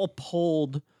are all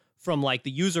pulled from like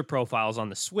the user profiles on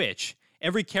the Switch,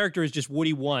 every character is just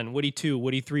Woody 1, Woody 2,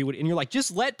 Woody 3, Woody, and you're like,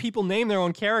 just let people name their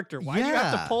own character. Why do you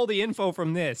have to Yeah. pull the info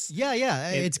from this? Yeah.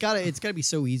 It's gotta be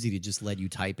so easy to just let you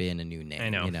type in a new name. I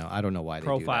know. I don't know why they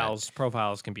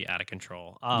Profiles can be out of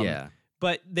control. do that. Yeah.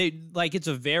 But it's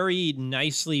a very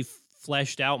nicely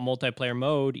fleshed out multiplayer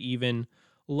mode, even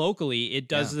locally. It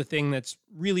does the thing that's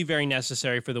really very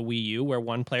necessary for the Wii U, where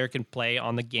one player can play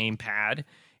on the gamepad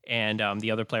and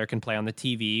the other player can play on the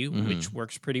TV, which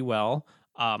works pretty well.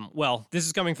 Well, this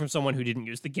is coming from someone who didn't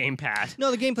use the gamepad. No,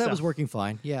 the gamepad was working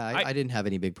fine. Yeah, I didn't have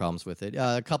any big problems with it.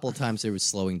 A couple of times it was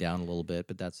slowing down a little bit,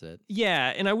 but that's it.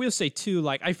 Yeah, and I will say too,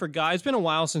 like I forgot, it's been a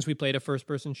while since we played a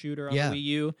first-person shooter on the Wii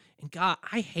U, and God,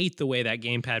 I hate the way that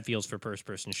gamepad feels for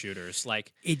first-person shooters.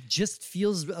 Like it just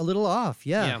feels a little off.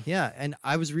 Yeah. And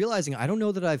I was realizing I don't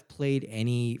know that I've played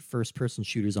any first-person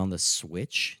shooters on the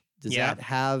Switch. Does that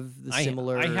have the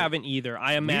similar? I haven't either.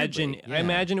 I imagine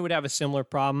it would have a similar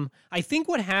problem. I think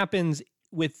what happens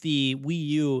with the Wii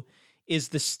U is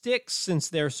the sticks, since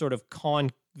they're sort of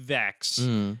convex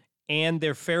and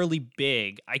they're fairly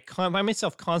big, I find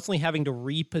myself constantly having to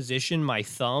reposition my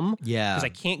thumb. Yeah. Because I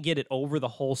can't get it over the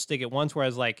whole stick at once.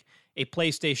 Whereas like a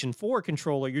PlayStation 4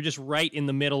 controller, you're just right in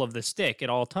the middle of the stick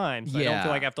at all times. I don't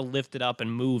feel like I have to lift it up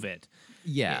and move it.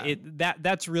 Yeah.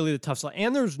 That's really the tough slot.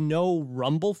 And there's no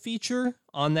rumble feature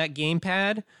on that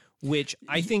gamepad, which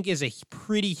I think is a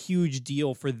pretty huge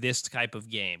deal for this type of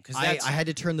game. Because I had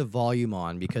to turn the volume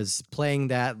on because playing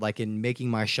that, like in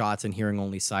making my shots and hearing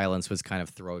only silence, was kind of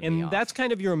throwing me off. And that's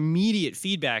kind of your immediate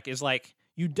feedback is like,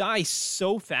 you die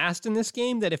so fast in this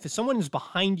game that if someone is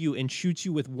behind you and shoots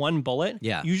you with one bullet,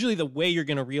 usually the way you're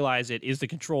going to realize it is the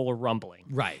controller rumbling.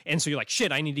 Right. And so you're like,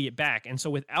 shit, I need to get back. And so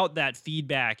without that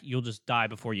feedback, you'll just die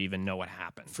before you even know what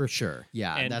happened. For sure.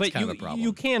 Yeah, that's but kind of a problem.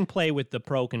 You can play with the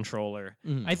Pro controller.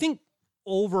 I think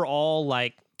overall,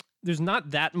 like, there's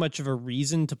not that much of a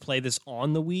reason to play this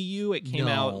on the Wii U. It came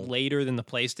out later than the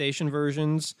PlayStation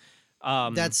versions.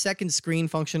 That second screen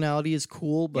functionality is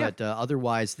cool, but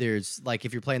otherwise, there's like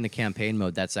if you're playing the campaign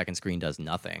mode, that second screen does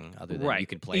nothing other than you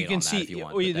could play it on that if you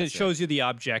want. It shows you the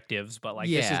objectives, but like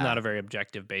this is not a very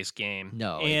objective-based game.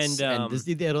 No,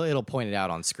 it'll point it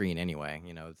out on screen anyway.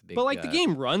 You know, it's a big, but like the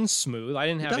game runs smooth. I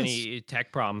didn't have any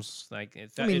tech problems. Like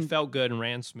it felt good and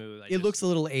ran smooth. It looks a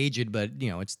little aged, but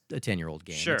you know, it's a 10-year-old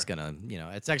game. Sure. It's gonna,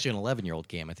 it's actually an 11-year-old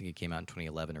game. I think it came out in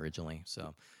 2011 originally.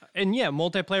 So. And yeah,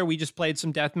 multiplayer, we just played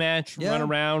some deathmatch, run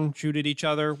around, shoot at each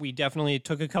other. We definitely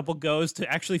took a couple goes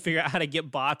to actually figure out how to get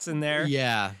bots in there.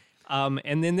 Yeah.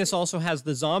 And then this also has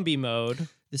the zombie mode.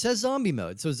 This has zombie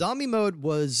mode. So zombie mode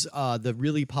was the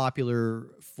really popular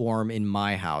form in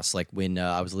my house. Like when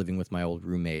I was living with my old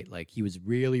roommate, like he was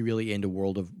really, really into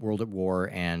World at War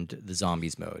and the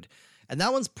zombies mode. And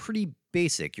that one's pretty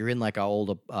basic. You're in like an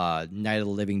old Night of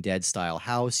the Living Dead style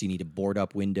house. You need to board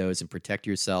up windows and protect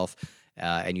yourself.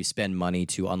 And you spend money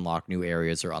to unlock new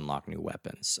areas or unlock new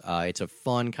weapons. It's a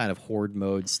fun kind of horde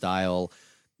mode style,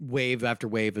 wave after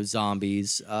wave of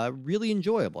zombies. Really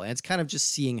enjoyable. And it's kind of just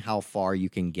seeing how far you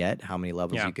can get, how many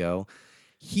levels you go.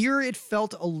 Here, it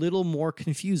felt a little more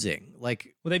confusing. Well,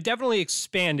 they've definitely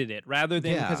expanded it rather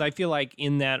than because I feel like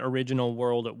in that original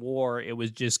World at War, it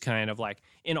was just kind of like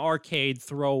an arcade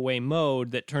throwaway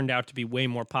mode that turned out to be way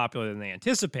more popular than they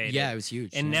anticipated. Yeah, it was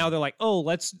huge. And now they're like, oh,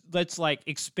 let's like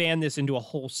expand this into a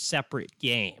whole separate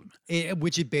game,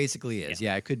 which it basically is.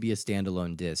 Yeah, it could be a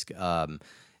standalone disc.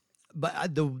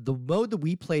 But the mode that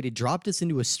we played, it dropped us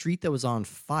into a street that was on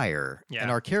fire,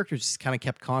 and our characters just kind of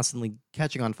kept constantly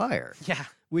catching on fire. Yeah,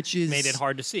 which is made it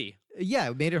hard to see. Yeah,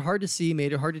 it made it hard to see,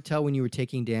 made it hard to tell when you were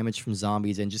taking damage from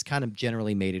zombies, and just kind of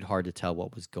generally made it hard to tell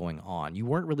what was going on. You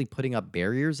weren't really putting up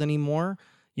barriers anymore.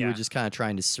 You were just kind of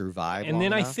trying to survive. And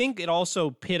then enough. I think it also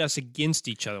pit us against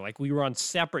each other. Like we were on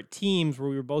separate teams where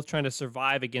we were both trying to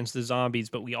survive against the zombies,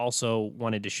 but we also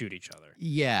wanted to shoot each other.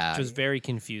 Yeah. Which was very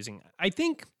confusing. I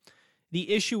think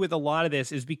the issue with a lot of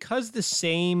this is because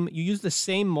you use the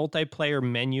same multiplayer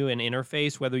menu and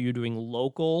interface, whether you're doing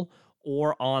local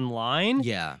or online.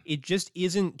 Yeah. It just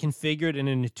isn't configured in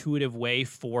an intuitive way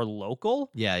for local.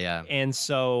 Yeah. And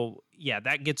so,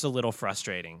 that gets a little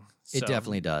frustrating. It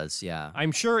definitely does, yeah.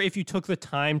 I'm sure if you took the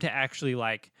time to actually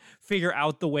like figure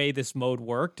out the way this mode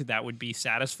worked, that would be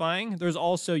satisfying. There's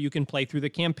also, you can play through the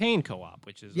campaign co-op,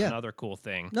 which is another cool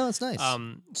thing. No, it's nice.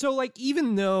 So like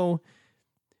even though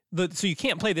so you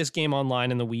can't play this game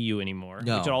online in the Wii U anymore.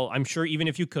 No. Which I'm sure even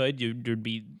if you could, there'd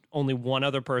be only one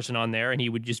other person on there, and he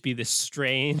would just be this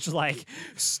strange, like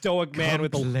stoic man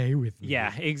with play with me.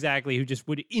 Yeah, exactly. Who just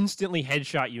would instantly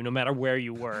headshot you no matter where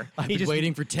you were. I've been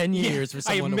waiting for 10 years for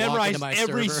someone to walk into my server. I've memorized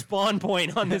every spawn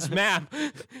point on this map.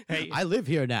 Hey, I live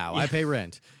here now. I pay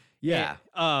rent. Yeah.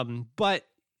 But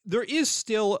there is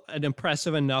still an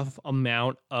impressive enough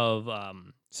amount of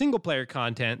single player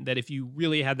content that if you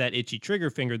really had that itchy trigger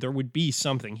finger, there would be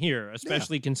something here,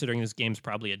 especially considering this game's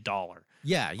probably $1.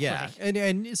 Yeah.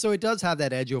 And so it does have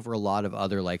that edge over a lot of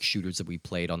other like shooters that we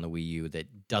played on the Wii U that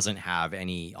doesn't have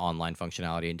any online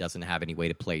functionality and doesn't have any way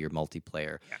to play your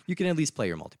multiplayer. Yeah. You can at least play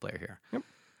your multiplayer here. Yep.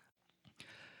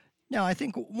 Now, I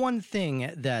think one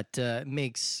thing that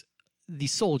makes the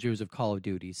soldiers of Call of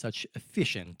Duty such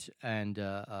efficient and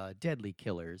deadly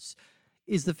killers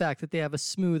is the fact that they have a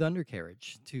smooth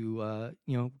undercarriage to,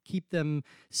 keep them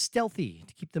stealthy,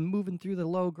 to keep them moving through the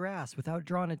low grass without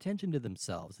drawing attention to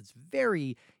themselves. It's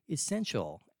very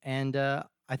essential. And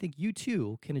I think you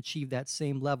too can achieve that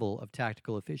same level of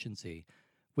tactical efficiency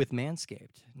with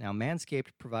Manscaped. Now,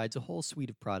 Manscaped provides a whole suite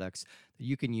of products that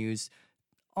you can use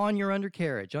on your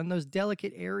undercarriage, on those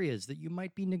delicate areas that you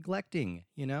might be neglecting.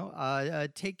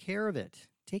 Take care of it.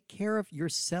 Take care of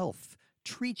yourself.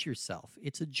 Treat yourself.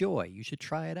 It's a joy. You should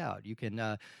try it out. You can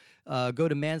go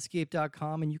to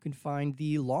manscaped.com and you can find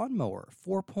the Lawnmower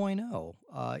 4.0.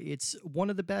 It's one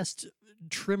of the best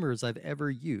trimmers I've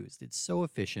ever used. It's so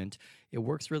efficient. It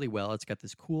works really well. It's got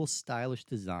this cool, stylish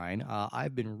design.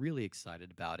 I've been really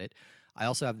excited about it. I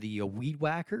also have the Weed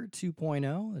Whacker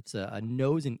 2.0. It's a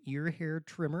nose and ear hair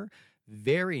trimmer.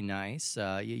 Very nice.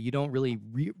 You don't really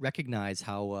recognize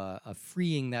how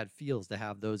freeing that feels to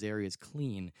have those areas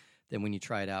clean than when you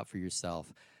try it out for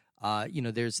yourself.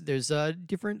 There's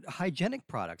different hygienic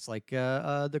products like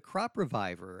the Crop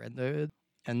Reviver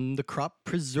and the Crop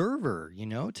Preserver,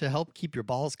 to help keep your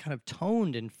balls kind of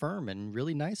toned and firm and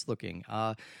really nice looking.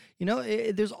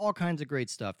 There's all kinds of great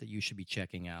stuff that you should be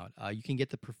checking out. You can get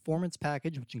the Performance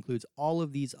Package, which includes all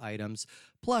of these items,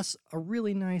 plus a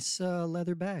really nice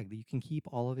leather bag that you can keep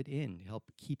all of it in to help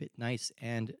keep it nice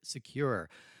and secure.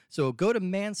 So go to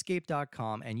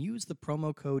manscaped.com and use the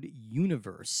promo code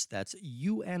UNIVERSE. That's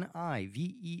UNIVERSE.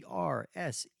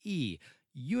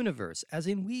 Universe, as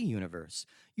in We Universe.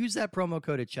 Use that promo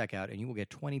code at checkout and you will get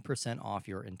 20% off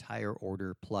your entire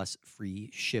order plus free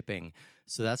shipping.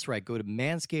 So that's right. Go to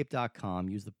manscaped.com,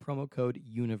 use the promo code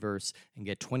UNIVERSE, and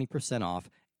get 20% off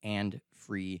and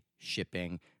free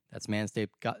shipping. That's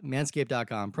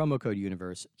manscaped.com, promo code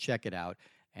UNIVERSE. Check it out.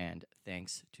 And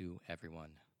thanks to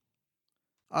everyone.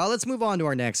 Let's move on to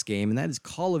our next game, and that is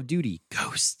Call of Duty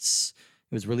Ghosts.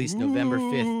 It was released November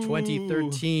 5th,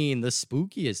 2013, the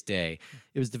spookiest day.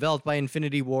 It was developed by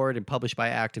Infinity Ward and published by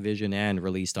Activision and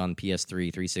released on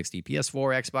PS3, 360,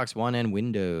 PS4, Xbox One, and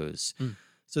Windows.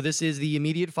 So this is the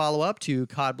immediate follow-up to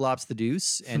COD Blops the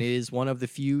Deuce, and it is one of the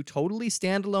few totally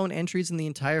standalone entries in the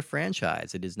entire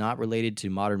franchise. It is not related to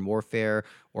Modern Warfare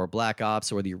or Black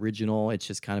Ops or the original. It's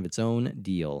just kind of its own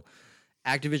deal.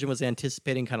 Activision was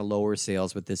anticipating kind of lower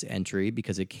sales with this entry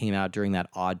because it came out during that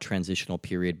odd transitional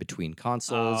period between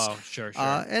consoles. Oh, sure.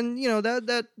 And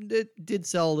that it did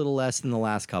sell a little less than the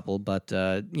last couple, but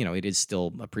it is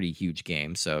still a pretty huge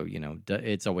game, so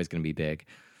it's always going to be big.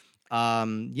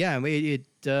 It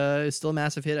is still a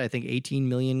massive hit. I think 18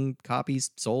 million copies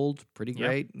sold. Pretty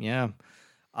great. Yeah.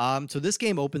 So this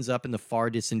game opens up in the far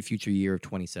distant future year of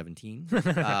 2017.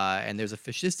 And there's a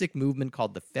fascistic movement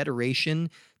called the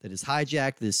Federation that has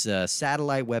hijacked this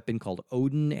satellite weapon called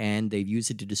Odin, and they've used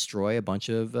it to destroy a bunch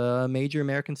of major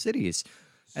American cities.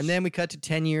 And then we cut to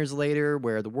 10 years later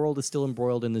where the world is still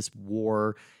embroiled in this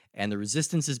war, and the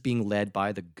resistance is being led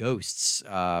by the Ghosts,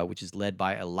 which is led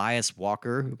by Elias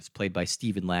Walker, who was played by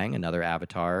Stephen Lang, another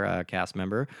Avatar cast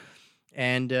member.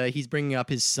 And he's bringing up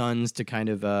his sons to kind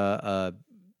of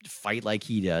fight like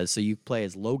he does. So you play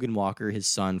as Logan Walker, his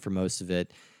son, for most of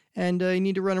it. And you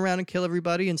need to run around and kill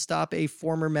everybody and stop a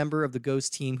former member of the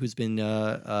Ghost team who's been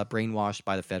brainwashed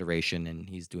by the Federation, and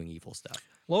he's doing evil stuff.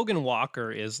 Logan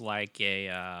Walker is like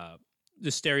the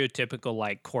stereotypical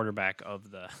like quarterback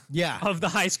of the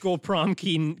high school prom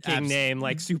king name,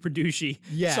 like super douchey.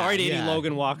 Yeah. Sorry to any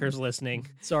Logan Walkers listening.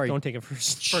 Sorry, don't take it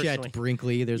personally. Chet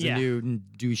Brinkley. There's a new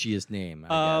douchiest name.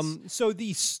 I guess. So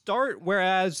the start,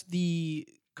 whereas the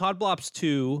COD Blops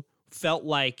 2 felt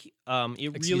like COD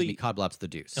Blops the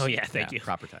Deuce. Oh yeah, thank you.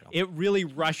 Proper title. It really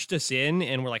rushed us in,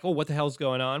 and we're like, oh, what the hell's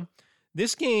going on?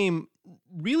 This game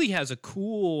really has a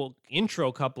cool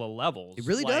intro couple of levels. It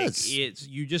really does.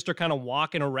 You just are kind of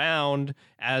walking around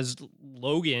as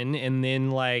Logan, and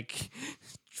then like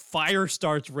fire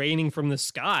starts raining from the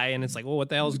sky, and it's like, well, what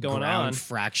the hell's going on?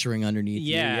 Fracturing underneath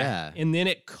you. Yeah. And then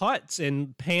it cuts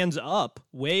and pans up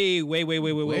way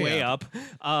up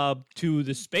to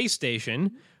the space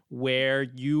station, where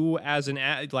you as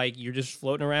you're just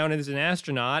floating around as an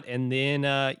astronaut, and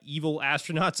then evil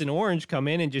astronauts in orange come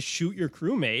in and just shoot your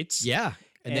crewmates. Yeah.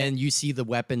 And then you see the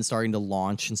weapon starting to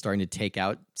launch and starting to take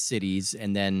out cities,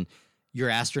 and then your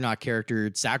astronaut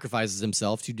character sacrifices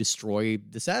himself to destroy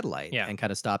the satellite and kind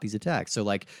of stop these attacks. So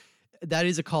like that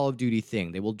is a Call of Duty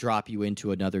thing. They will drop you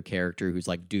into another character who's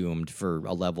like doomed for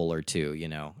a level or two,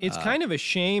 It's kind of a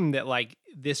shame that like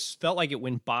this felt like it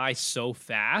went by so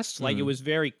fast. Like it was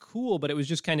very cool, but it was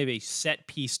just kind of a set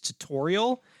piece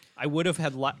tutorial. I would have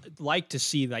had liked to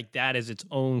see like that as its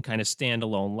own kind of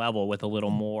standalone level with a little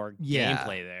more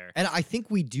gameplay there. And I think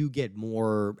we do get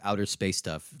more outer space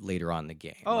stuff later on in the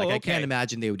game. Oh, like I okay. can't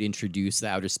imagine they would introduce the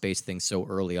outer space thing so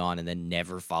early on and then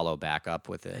never follow back up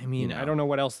with it. I mean, I don't know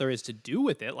what else there is to do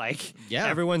with it. Like,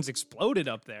 everyone's exploded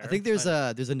up there. I think there's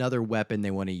another weapon they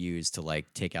want to use to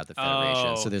like take out the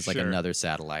Federation. So there's like another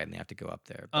satellite, and they have to go up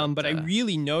there. But I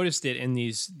really noticed it in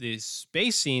these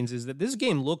space scenes is that this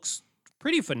game looks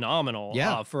pretty phenomenal.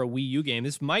 For a Wii U game.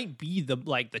 This might be the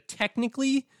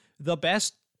technically the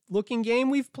best looking game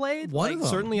we've played. One of them.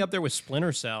 Certainly up there with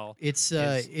Splinter Cell. It's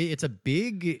a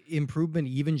big improvement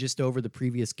even just over the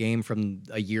previous game from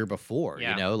a year before.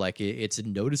 You know, like it's a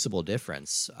noticeable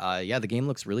difference. The game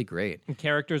looks really great. And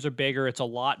characters are bigger. It's a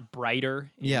lot brighter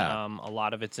in a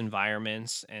lot of its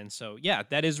environments. And so,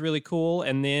 that is really cool.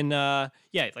 And then,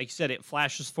 like you said, it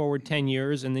flashes forward 10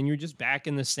 years and then you're just back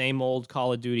in the same old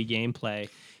Call of Duty gameplay.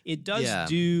 It does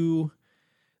do...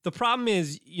 The problem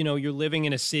is, you're living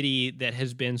in a city that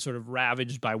has been sort of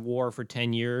ravaged by war for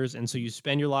 10 years, and so you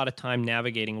spend a lot of time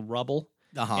navigating rubble.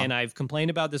 And I've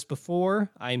complained about this before.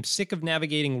 I'm sick of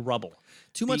navigating rubble.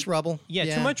 Too much rubble.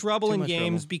 Yeah, too much rubble in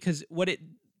games because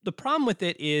the problem with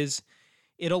it is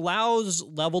it allows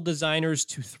level designers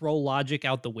to throw logic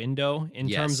out the window in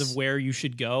terms of where you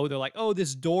should go. They're like, oh,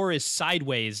 this door is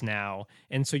sideways now.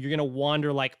 And so you're going to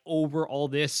wander like over all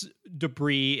this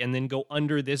debris and then go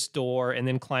under this door and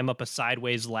then climb up a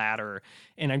sideways ladder.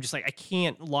 And I'm just like, I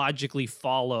can't logically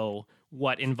follow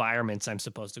what environments I'm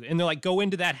supposed to go. And they're like, go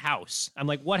into that house. I'm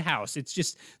like, what house? It's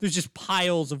just, there's just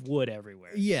piles of wood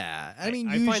everywhere. Yeah. I mean,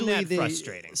 I usually find that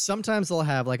frustrating. Sometimes they'll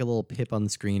have like a little pip on the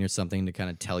screen or something to kind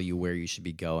of tell you where you should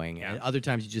be going. Yeah. And other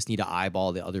times you just need to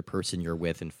eyeball the other person you're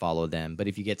with and follow them. But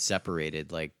if you get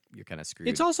separated, like you're kind of screwed.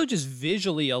 It's also just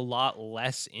visually a lot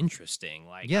less interesting.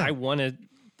 Like I want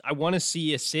to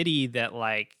see a city that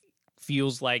like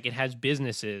feels like it has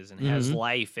businesses and has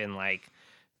life and like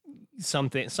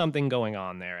something going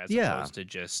on there as opposed to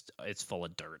just it's full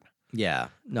of dirt. Yeah,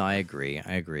 no, I agree.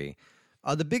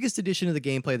 The biggest addition to the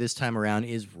gameplay this time around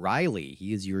is Riley.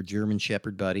 He is your German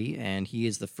Shepherd buddy, and he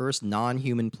is the first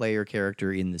non-human player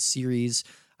character in the series.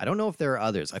 I don't know if there are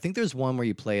others. I think there's one where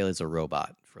you play as a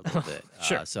robot for a little bit.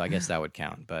 Sure. So I guess that would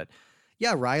count. But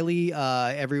yeah, Riley,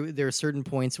 there are certain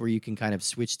points where you can kind of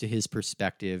switch to his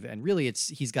perspective, and really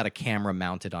he's got a camera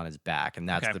mounted on his back, and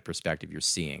that's the perspective you're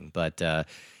seeing. But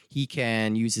he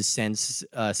can use his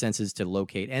senses to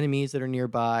locate enemies that are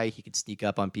nearby. He can sneak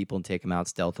up on people and take them out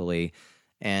stealthily.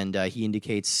 And he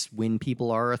indicates when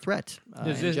people are a threat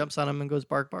and jumps on them and goes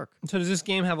bark, bark. So does this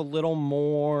game have a little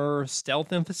more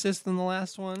stealth emphasis than the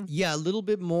last one? Yeah, a little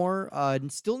bit more.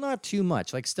 Still not too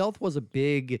much. Like stealth was a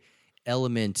big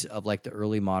element of like the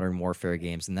early Modern Warfare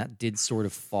games, and that did sort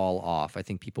of fall off. I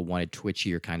think people wanted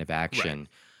twitchier kind of action. Right.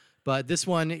 But this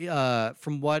one,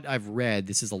 from what I've read,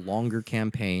 this is a longer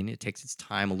campaign. It takes its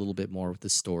time a little bit more with the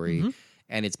story,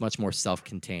 and it's much more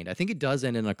self-contained. I think it does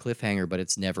end in a cliffhanger, but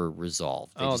it's never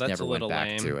resolved. They just never went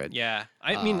back to it. Yeah.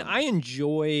 I mean, I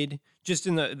enjoyed, just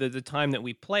in the time that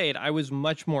we played, I was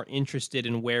much more interested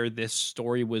in where this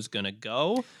story was going to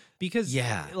go. Because,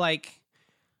 like...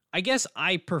 I guess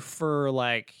I prefer,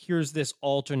 like, here's this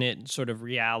alternate sort of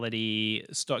reality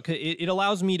story. It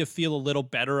allows me to feel a little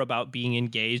better about being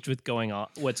engaged with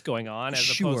what's going on,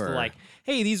 as opposed to, like,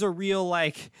 hey, these are real,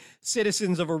 like,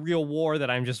 citizens of a real war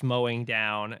that I'm just mowing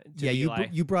down.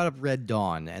 You brought up Red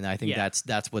Dawn, and I think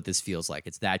that's what this feels like.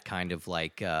 It's that kind of,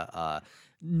 like,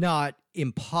 not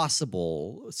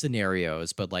impossible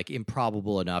scenarios, but, like,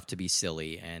 improbable enough to be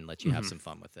silly and let you have some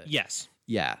fun with it. Yes.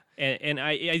 Yeah. And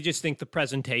I just think the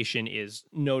presentation is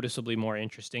noticeably more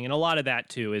interesting. And a lot of that,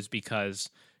 too, is because,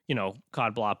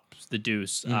 COD Blops the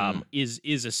Deuce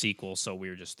is a sequel, so we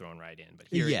were just thrown right in. But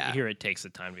here it takes the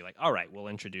time to be like, all right, we'll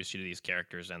introduce you to these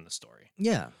characters and the story.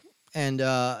 Yeah. And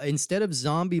instead of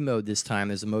zombie mode this time,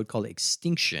 there's a mode called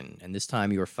Extinction. And this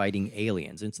time you are fighting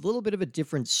aliens. And it's a little bit of a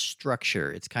different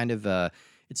structure. It's kind of...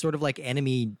 It's sort of like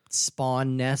enemy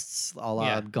spawn nests a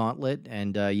la Gauntlet,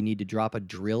 and you need to drop a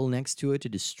drill next to it to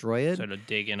destroy it. Sort of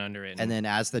dig in under it. And then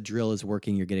as the drill is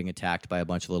working, you're getting attacked by a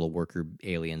bunch of little worker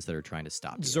aliens that are trying to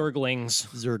stop you.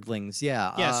 Zerglings,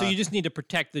 yeah. Yeah, so you just need to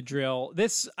protect the drill.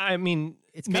 It's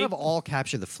kind of all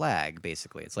capture the flag,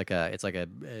 basically. It's like a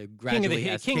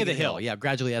gradually King of the Hill. Yeah,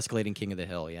 gradually escalating King of the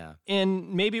Hill, yeah.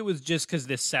 And maybe it was just because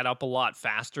this set up a lot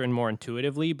faster and more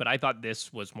intuitively, but I thought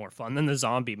this was more fun than the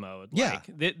zombie mode. Yeah.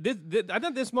 I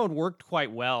thought this mode worked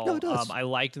quite well. No, it does. I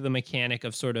liked the mechanic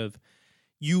of sort of,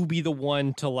 you be the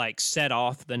one to like set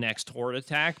off the next horde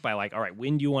attack by like, all right,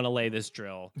 when do you want to lay this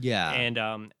drill? Yeah.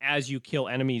 And as you kill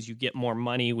enemies, you get more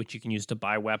money, which you can use to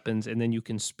buy weapons, and then you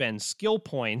can spend skill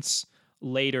points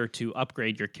later to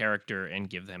upgrade your character and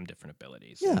give them different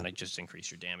abilities. Yeah. And like just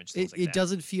increase your damage, things like It that.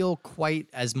 doesn't feel quite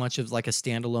as much of like a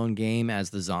standalone game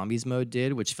as the zombies mode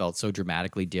did, which felt so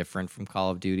dramatically different from Call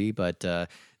of Duty. But I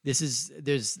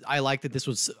like that this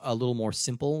was a little more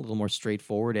simple, a little more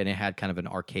straightforward, and it had kind of an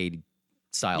arcade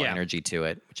style energy to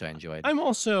it, which I enjoyed.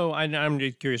 I'm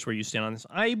just curious where you stand on this.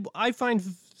 I find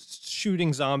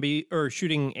shooting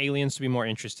aliens to be more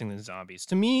interesting than zombies.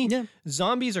 To me,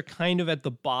 zombies are kind of at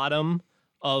the bottom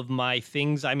of my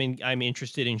things I'm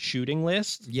interested in shooting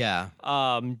list. Yeah.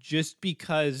 Just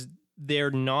because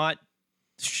they're not.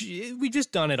 We've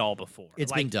just done it all before.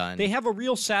 It's been done. They have a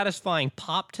real satisfying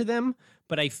pop to them,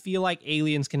 but I feel like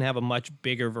aliens can have a much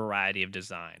bigger variety of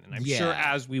design. And I'm sure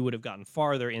as we would have gotten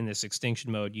farther in this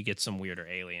extinction mode, you get some weirder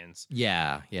aliens.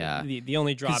 Yeah. The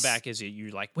only drawback is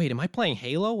you're like, wait, am I playing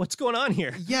Halo? What's going on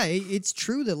here? Yeah, it's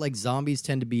true that like zombies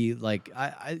tend to be like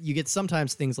you get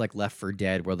sometimes things like Left 4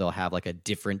 Dead where they'll have like a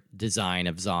different design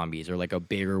of zombies or like a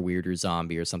bigger, weirder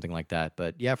zombie or something like that.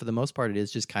 But yeah, for the most part, it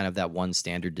is just kind of that one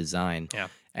standard design. Yeah.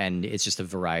 And it's just a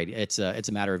variety. It's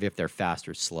a matter of if they're fast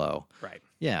or slow. Right.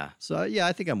 Yeah. So yeah,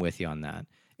 I think I'm with you on that.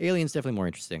 Alien's definitely more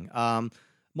interesting.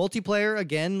 Multiplayer,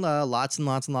 again, lots and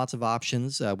lots and lots of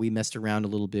options. We messed around a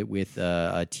little bit with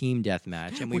a team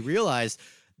deathmatch, and we realized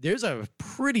there's a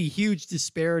pretty huge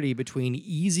disparity between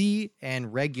easy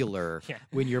and regular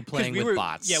when you're playing with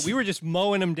bots. Yeah, we were just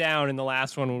mowing them down in the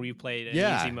last one when we played in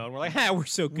easy mode. We're like, we're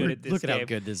so good at this Look at game. how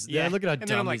good this is. Yeah, look at how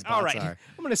dumb these bots all right, are.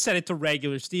 I'm going to set it to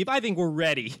regular, Steve. I think we're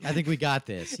ready. I think we got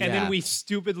this. And then we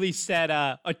stupidly set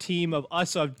a team of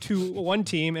us of one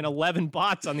team and 11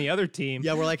 bots on the other team.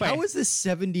 Yeah, we're like, how is this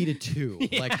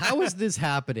 70-2? Like, how is this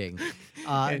happening?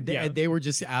 And they were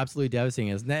just absolutely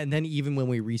devastating us. And then even when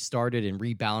we restarted and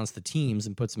rebalanced the teams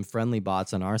and put some friendly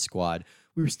bots on our squad,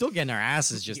 we were still getting our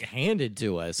asses just handed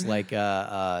to us. Like,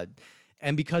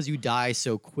 and because you die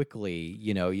so quickly,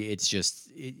 you know, it's just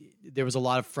there was a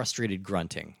lot of frustrated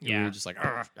grunting. Yeah, we were just like,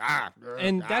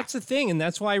 and that's the thing, and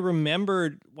that's why I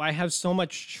remembered why I have so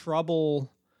much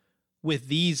trouble with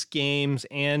these games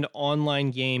and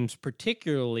online games,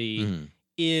 particularly,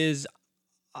 is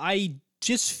I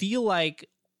just feel like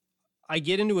I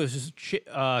get into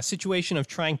a situation of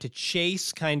trying to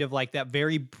chase kind of like that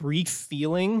very brief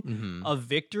feeling of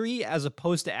victory as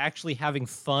opposed to actually having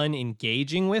fun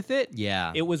engaging with it.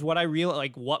 Yeah. It was what I realized,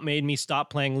 like what made me stop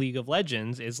playing League of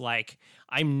Legends is like,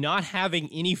 I'm not having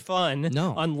any fun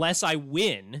unless I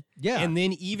win. Yeah. And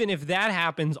then even if that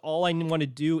happens, all I want to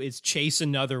do is chase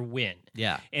another win.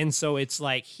 Yeah. And so it's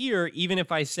like here, even if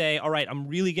I say, all right, I'm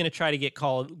really going to try to get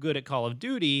good at Call of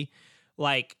Duty,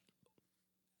 like,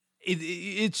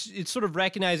 it's sort of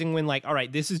recognizing when like, all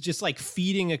right, this is just like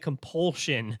feeding a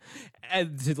compulsion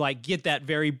to like get that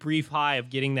very brief high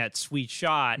of getting that sweet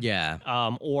shot.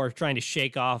 Or trying to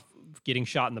shake off getting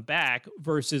shot in the back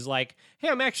versus like, hey,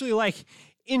 I'm actually like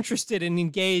interested and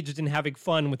engaged and having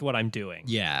fun with what I'm doing.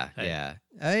 Yeah.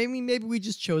 I mean, maybe we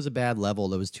just chose a bad level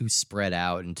that was too spread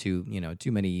out and too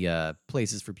many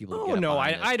places for people to get up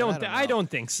on this, I don't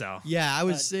think so. Yeah, I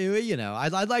would say,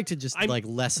 I'd like to just like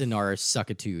lessen our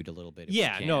suckitude a little bit.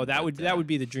 That would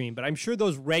be the dream. But I'm sure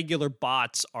those regular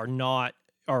bots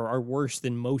are worse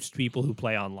than most people who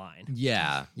play online.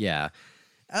 Yeah.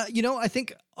 I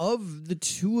think of the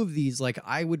two of these, like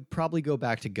I would probably go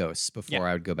back to Ghosts before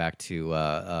I would go back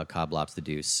to Coblops the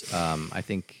Deuce. I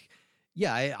think.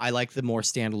 Yeah, I like the more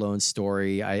standalone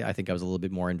story. I think I was a little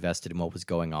bit more invested in what was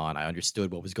going on. I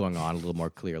understood what was going on a little more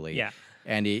clearly. Yeah.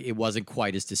 And it wasn't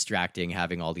quite as distracting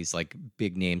having all these like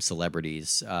big name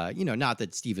celebrities. Not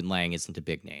that Stephen Lang isn't a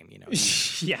big name.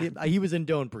 He was in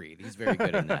Don't Breathe. He's very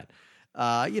good in that.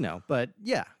 But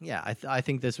yeah. I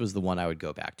think this was the one I would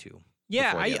go back to.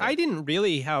 Yeah, I didn't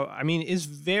really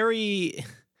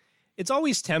it's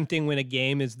always tempting when a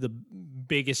game is the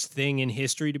biggest thing in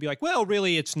history to be like, well,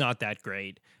 really, it's not that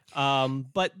great.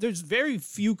 But there's very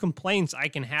few complaints I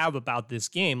can have about this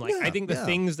game. Like, I think the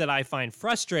things that I find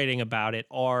frustrating about it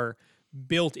are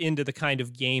built into the kind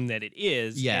of game that it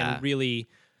is. Yeah. And really,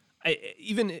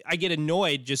 I get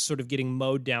annoyed just sort of getting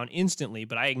mowed down instantly,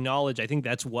 but I think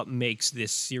that's what makes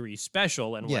this series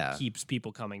special and what keeps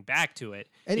people coming back to it,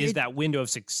 that window of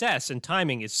success, and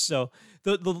timing is so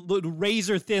the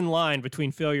razor thin line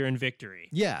between failure and victory.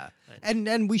 Yeah.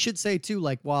 And we should say too,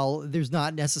 like, while there's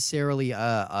not necessarily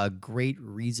a great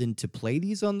reason to play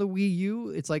these on the Wii U,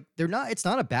 it's like it's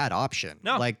not a bad option.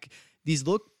 No. Like these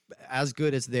look as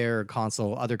good as their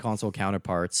other console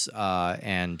counterparts,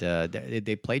 and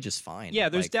they play just fine. Yeah,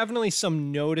 there's Like, definitely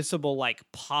some noticeable like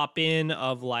pop in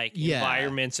of like Yeah.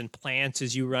 environments and plants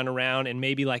as you run around, and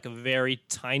maybe like a very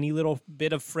tiny little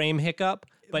bit of frame hiccup,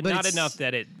 but not it's- enough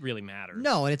that it really matters.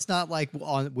 No, and it's not like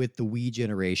with the Wii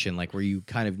generation, like where you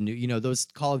kind of knew, those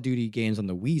Call of Duty games on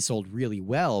the Wii sold really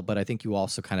well, but I think you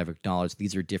also kind of acknowledge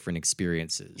these are different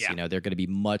experiences. Yeah. They're going to be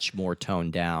much more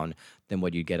toned down than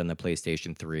what you'd get on the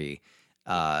PlayStation 3.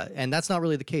 And that's not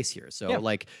really the case here. So, Yeah.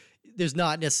 like, there's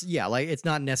not it's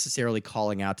not necessarily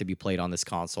calling out to be played on this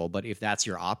console, but if that's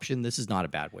your option, this is not a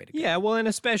bad way to go. Yeah, well, and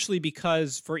especially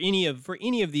because for any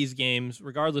of these games,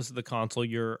 regardless of the console,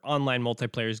 your online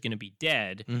multiplayer is going to be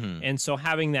dead, and so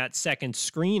having that second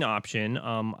screen option,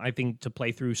 I think to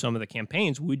play through some of the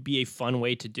campaigns would be a fun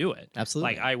way to do it.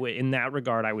 Absolutely. Like I would, in that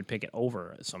regard, I would pick it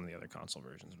over some of the other console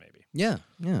versions, maybe. Yeah,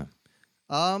 yeah.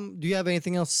 Do you have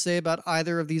anything else to say about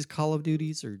either of these Call of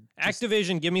Duties, or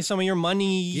Activision, give me some of your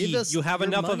money. give us? You have your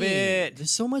enough of money. it.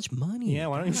 There's so much money. Yeah,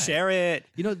 why don't you God. share it?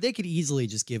 They could easily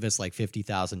just give us like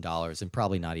 $50,000 and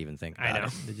probably not even think about I know.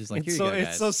 it. They're just like, It's here you go, it's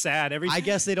guys. so sad. I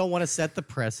guess they don't want to set the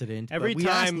precedent. Every but we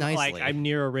asked time nicely. like I'm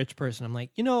near a rich person, I'm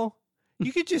like,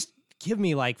 you could just give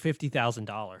me like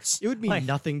 $50,000. It would mean Like,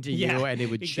 nothing to you, yeah, and it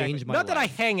would exactly. change my Not that I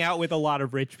life. hang out with a lot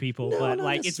of rich people, No, but not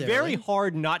like it's very necessarily.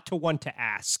 hard not to want to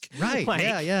ask. Right? Like,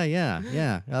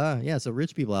 Yeah. So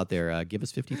rich people out there, give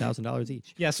us $50,000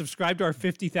 each. Yeah, subscribe to our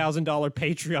 $50,000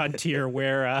 Patreon tier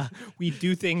where we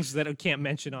do things that I can't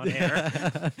mention on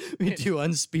air. We do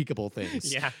unspeakable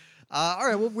things. Yeah. All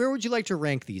right. Well, where would you like to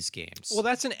rank these games? Well,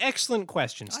 that's an excellent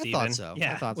question, I Steven. thought so.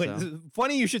 Yeah. I thought Wait, so.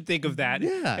 Funny you should think of that.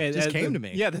 Yeah, it just came the- to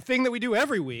me. Yeah, the thing that we do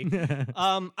every week.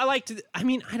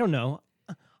 I don't know.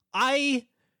 I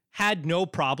had no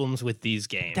problems with these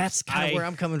games. that's kind of where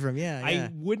I'm coming from. Yeah. I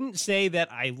wouldn't say that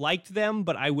I liked them,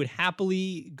 but I would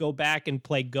happily go back and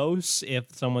play Ghosts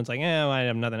if someone's like, I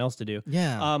have nothing else to do.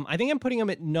 Yeah. I think I'm putting them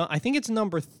at I think it's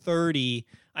number 30.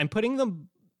 I'm putting them,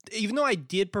 even though I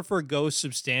did prefer Ghosts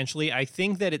substantially, I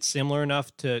think that it's similar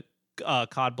enough to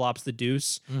COD Blops the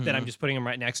Deuce that I'm just putting them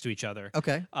right next to each other.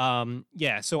 Okay.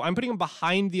 So I'm putting them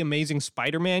behind the Amazing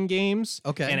Spider-Man games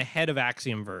Okay. and ahead of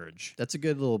Axiom Verge. That's a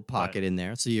good little pocket in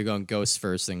there. So you're going Ghosts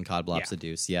first and COD Blops Yeah. the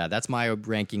Deuce. Yeah, that's my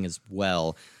ranking as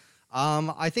well.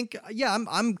 I think,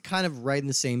 I'm kind of right in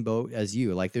the same boat as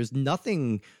you. Like, there's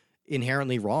nothing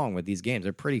inherently wrong with these games.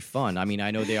 They're pretty fun. I mean,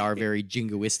 I know they are very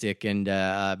jingoistic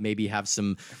and maybe have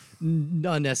some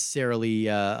unnecessarily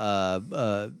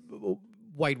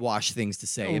whitewash things to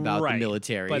say about the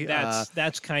military. But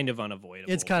that's kind of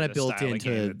unavoidable. It's kind of with the built style of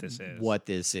game into that this is. what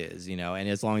this is, and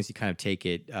as long as you kind of take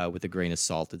it with a grain of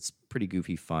salt, it's pretty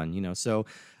goofy fun, So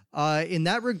in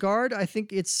that regard, I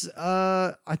think it's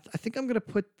I think I'm gonna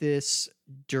put this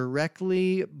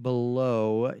directly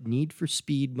below Need for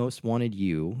Speed Most Wanted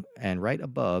U and right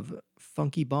above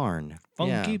Funky Barn.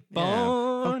 Funky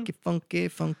Barn.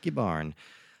 Funky Barn.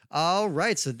 All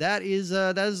right, so that's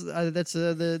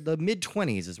the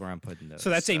mid-20s is where I'm putting those. So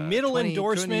that's a middle 20,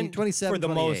 endorsement 27, for the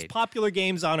most 28. popular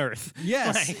games on Earth.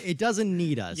 Yes, Like, it doesn't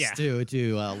need us Yeah.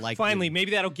 to like. finally,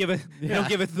 maybe that'll give it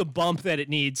give it the bump that it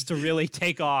needs to really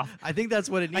take off. I think that's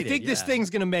what it I needed. think this thing's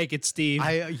gonna make it, Steve.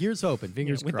 Here's hoping.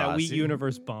 Fingers with crossed. that Wii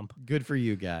Universe bump. Good for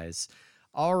you guys.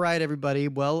 All right, everybody.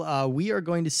 Well, we are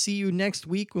going to see you next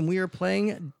week when we are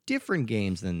playing different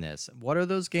games than this. What are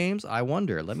those games? I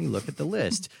wonder. Let me look at the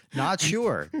list. Not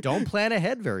sure. Don't plan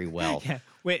ahead very well. Yeah.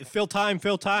 Wait, fill time.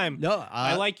 No,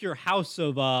 I like your House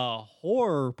of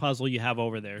Horror puzzle you have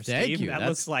over there, Steve. Thank you. That That's-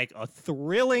 looks like a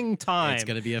thrilling time. It's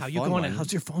gonna be a How fun you going? one.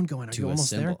 How's your phone going? Are To you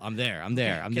almost assemble. there? I'm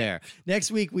there. I'm there.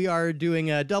 Next week we are doing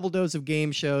a double dose of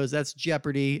game shows. That's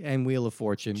Jeopardy and Wheel of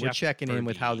Fortune. We're checking in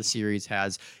with how the series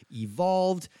has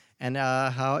evolved and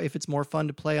how if it's more fun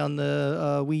to play on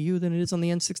the Wii U than it is on the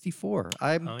N64.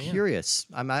 I'm curious.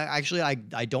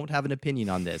 I don't have an opinion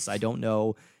on this. I don't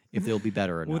know if they'll be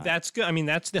better or Well, not. that's good. I mean,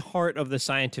 that's the heart of the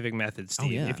scientific method,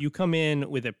 Steve. yeah. If you come in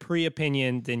with a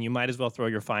pre-opinion, then you might as well throw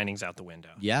your findings out the window.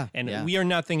 Yeah, And yeah. we are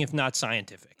nothing if not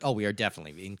scientific. Oh, we are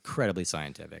definitely incredibly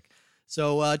scientific.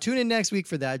 So tune in next week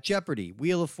for that. Jeopardy,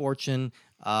 Wheel of Fortune,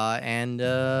 and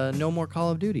no more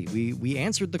Call of Duty. We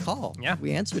answered the call. Yeah.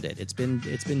 We answered it. It's been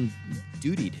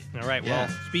dutied. All right. Yeah.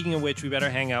 Well, speaking of which, we better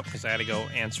hang up because I got to go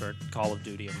answer a Call of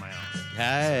Duty of my own.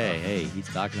 Hey, he's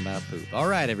talking about poop. All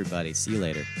right, everybody. See you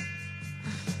later.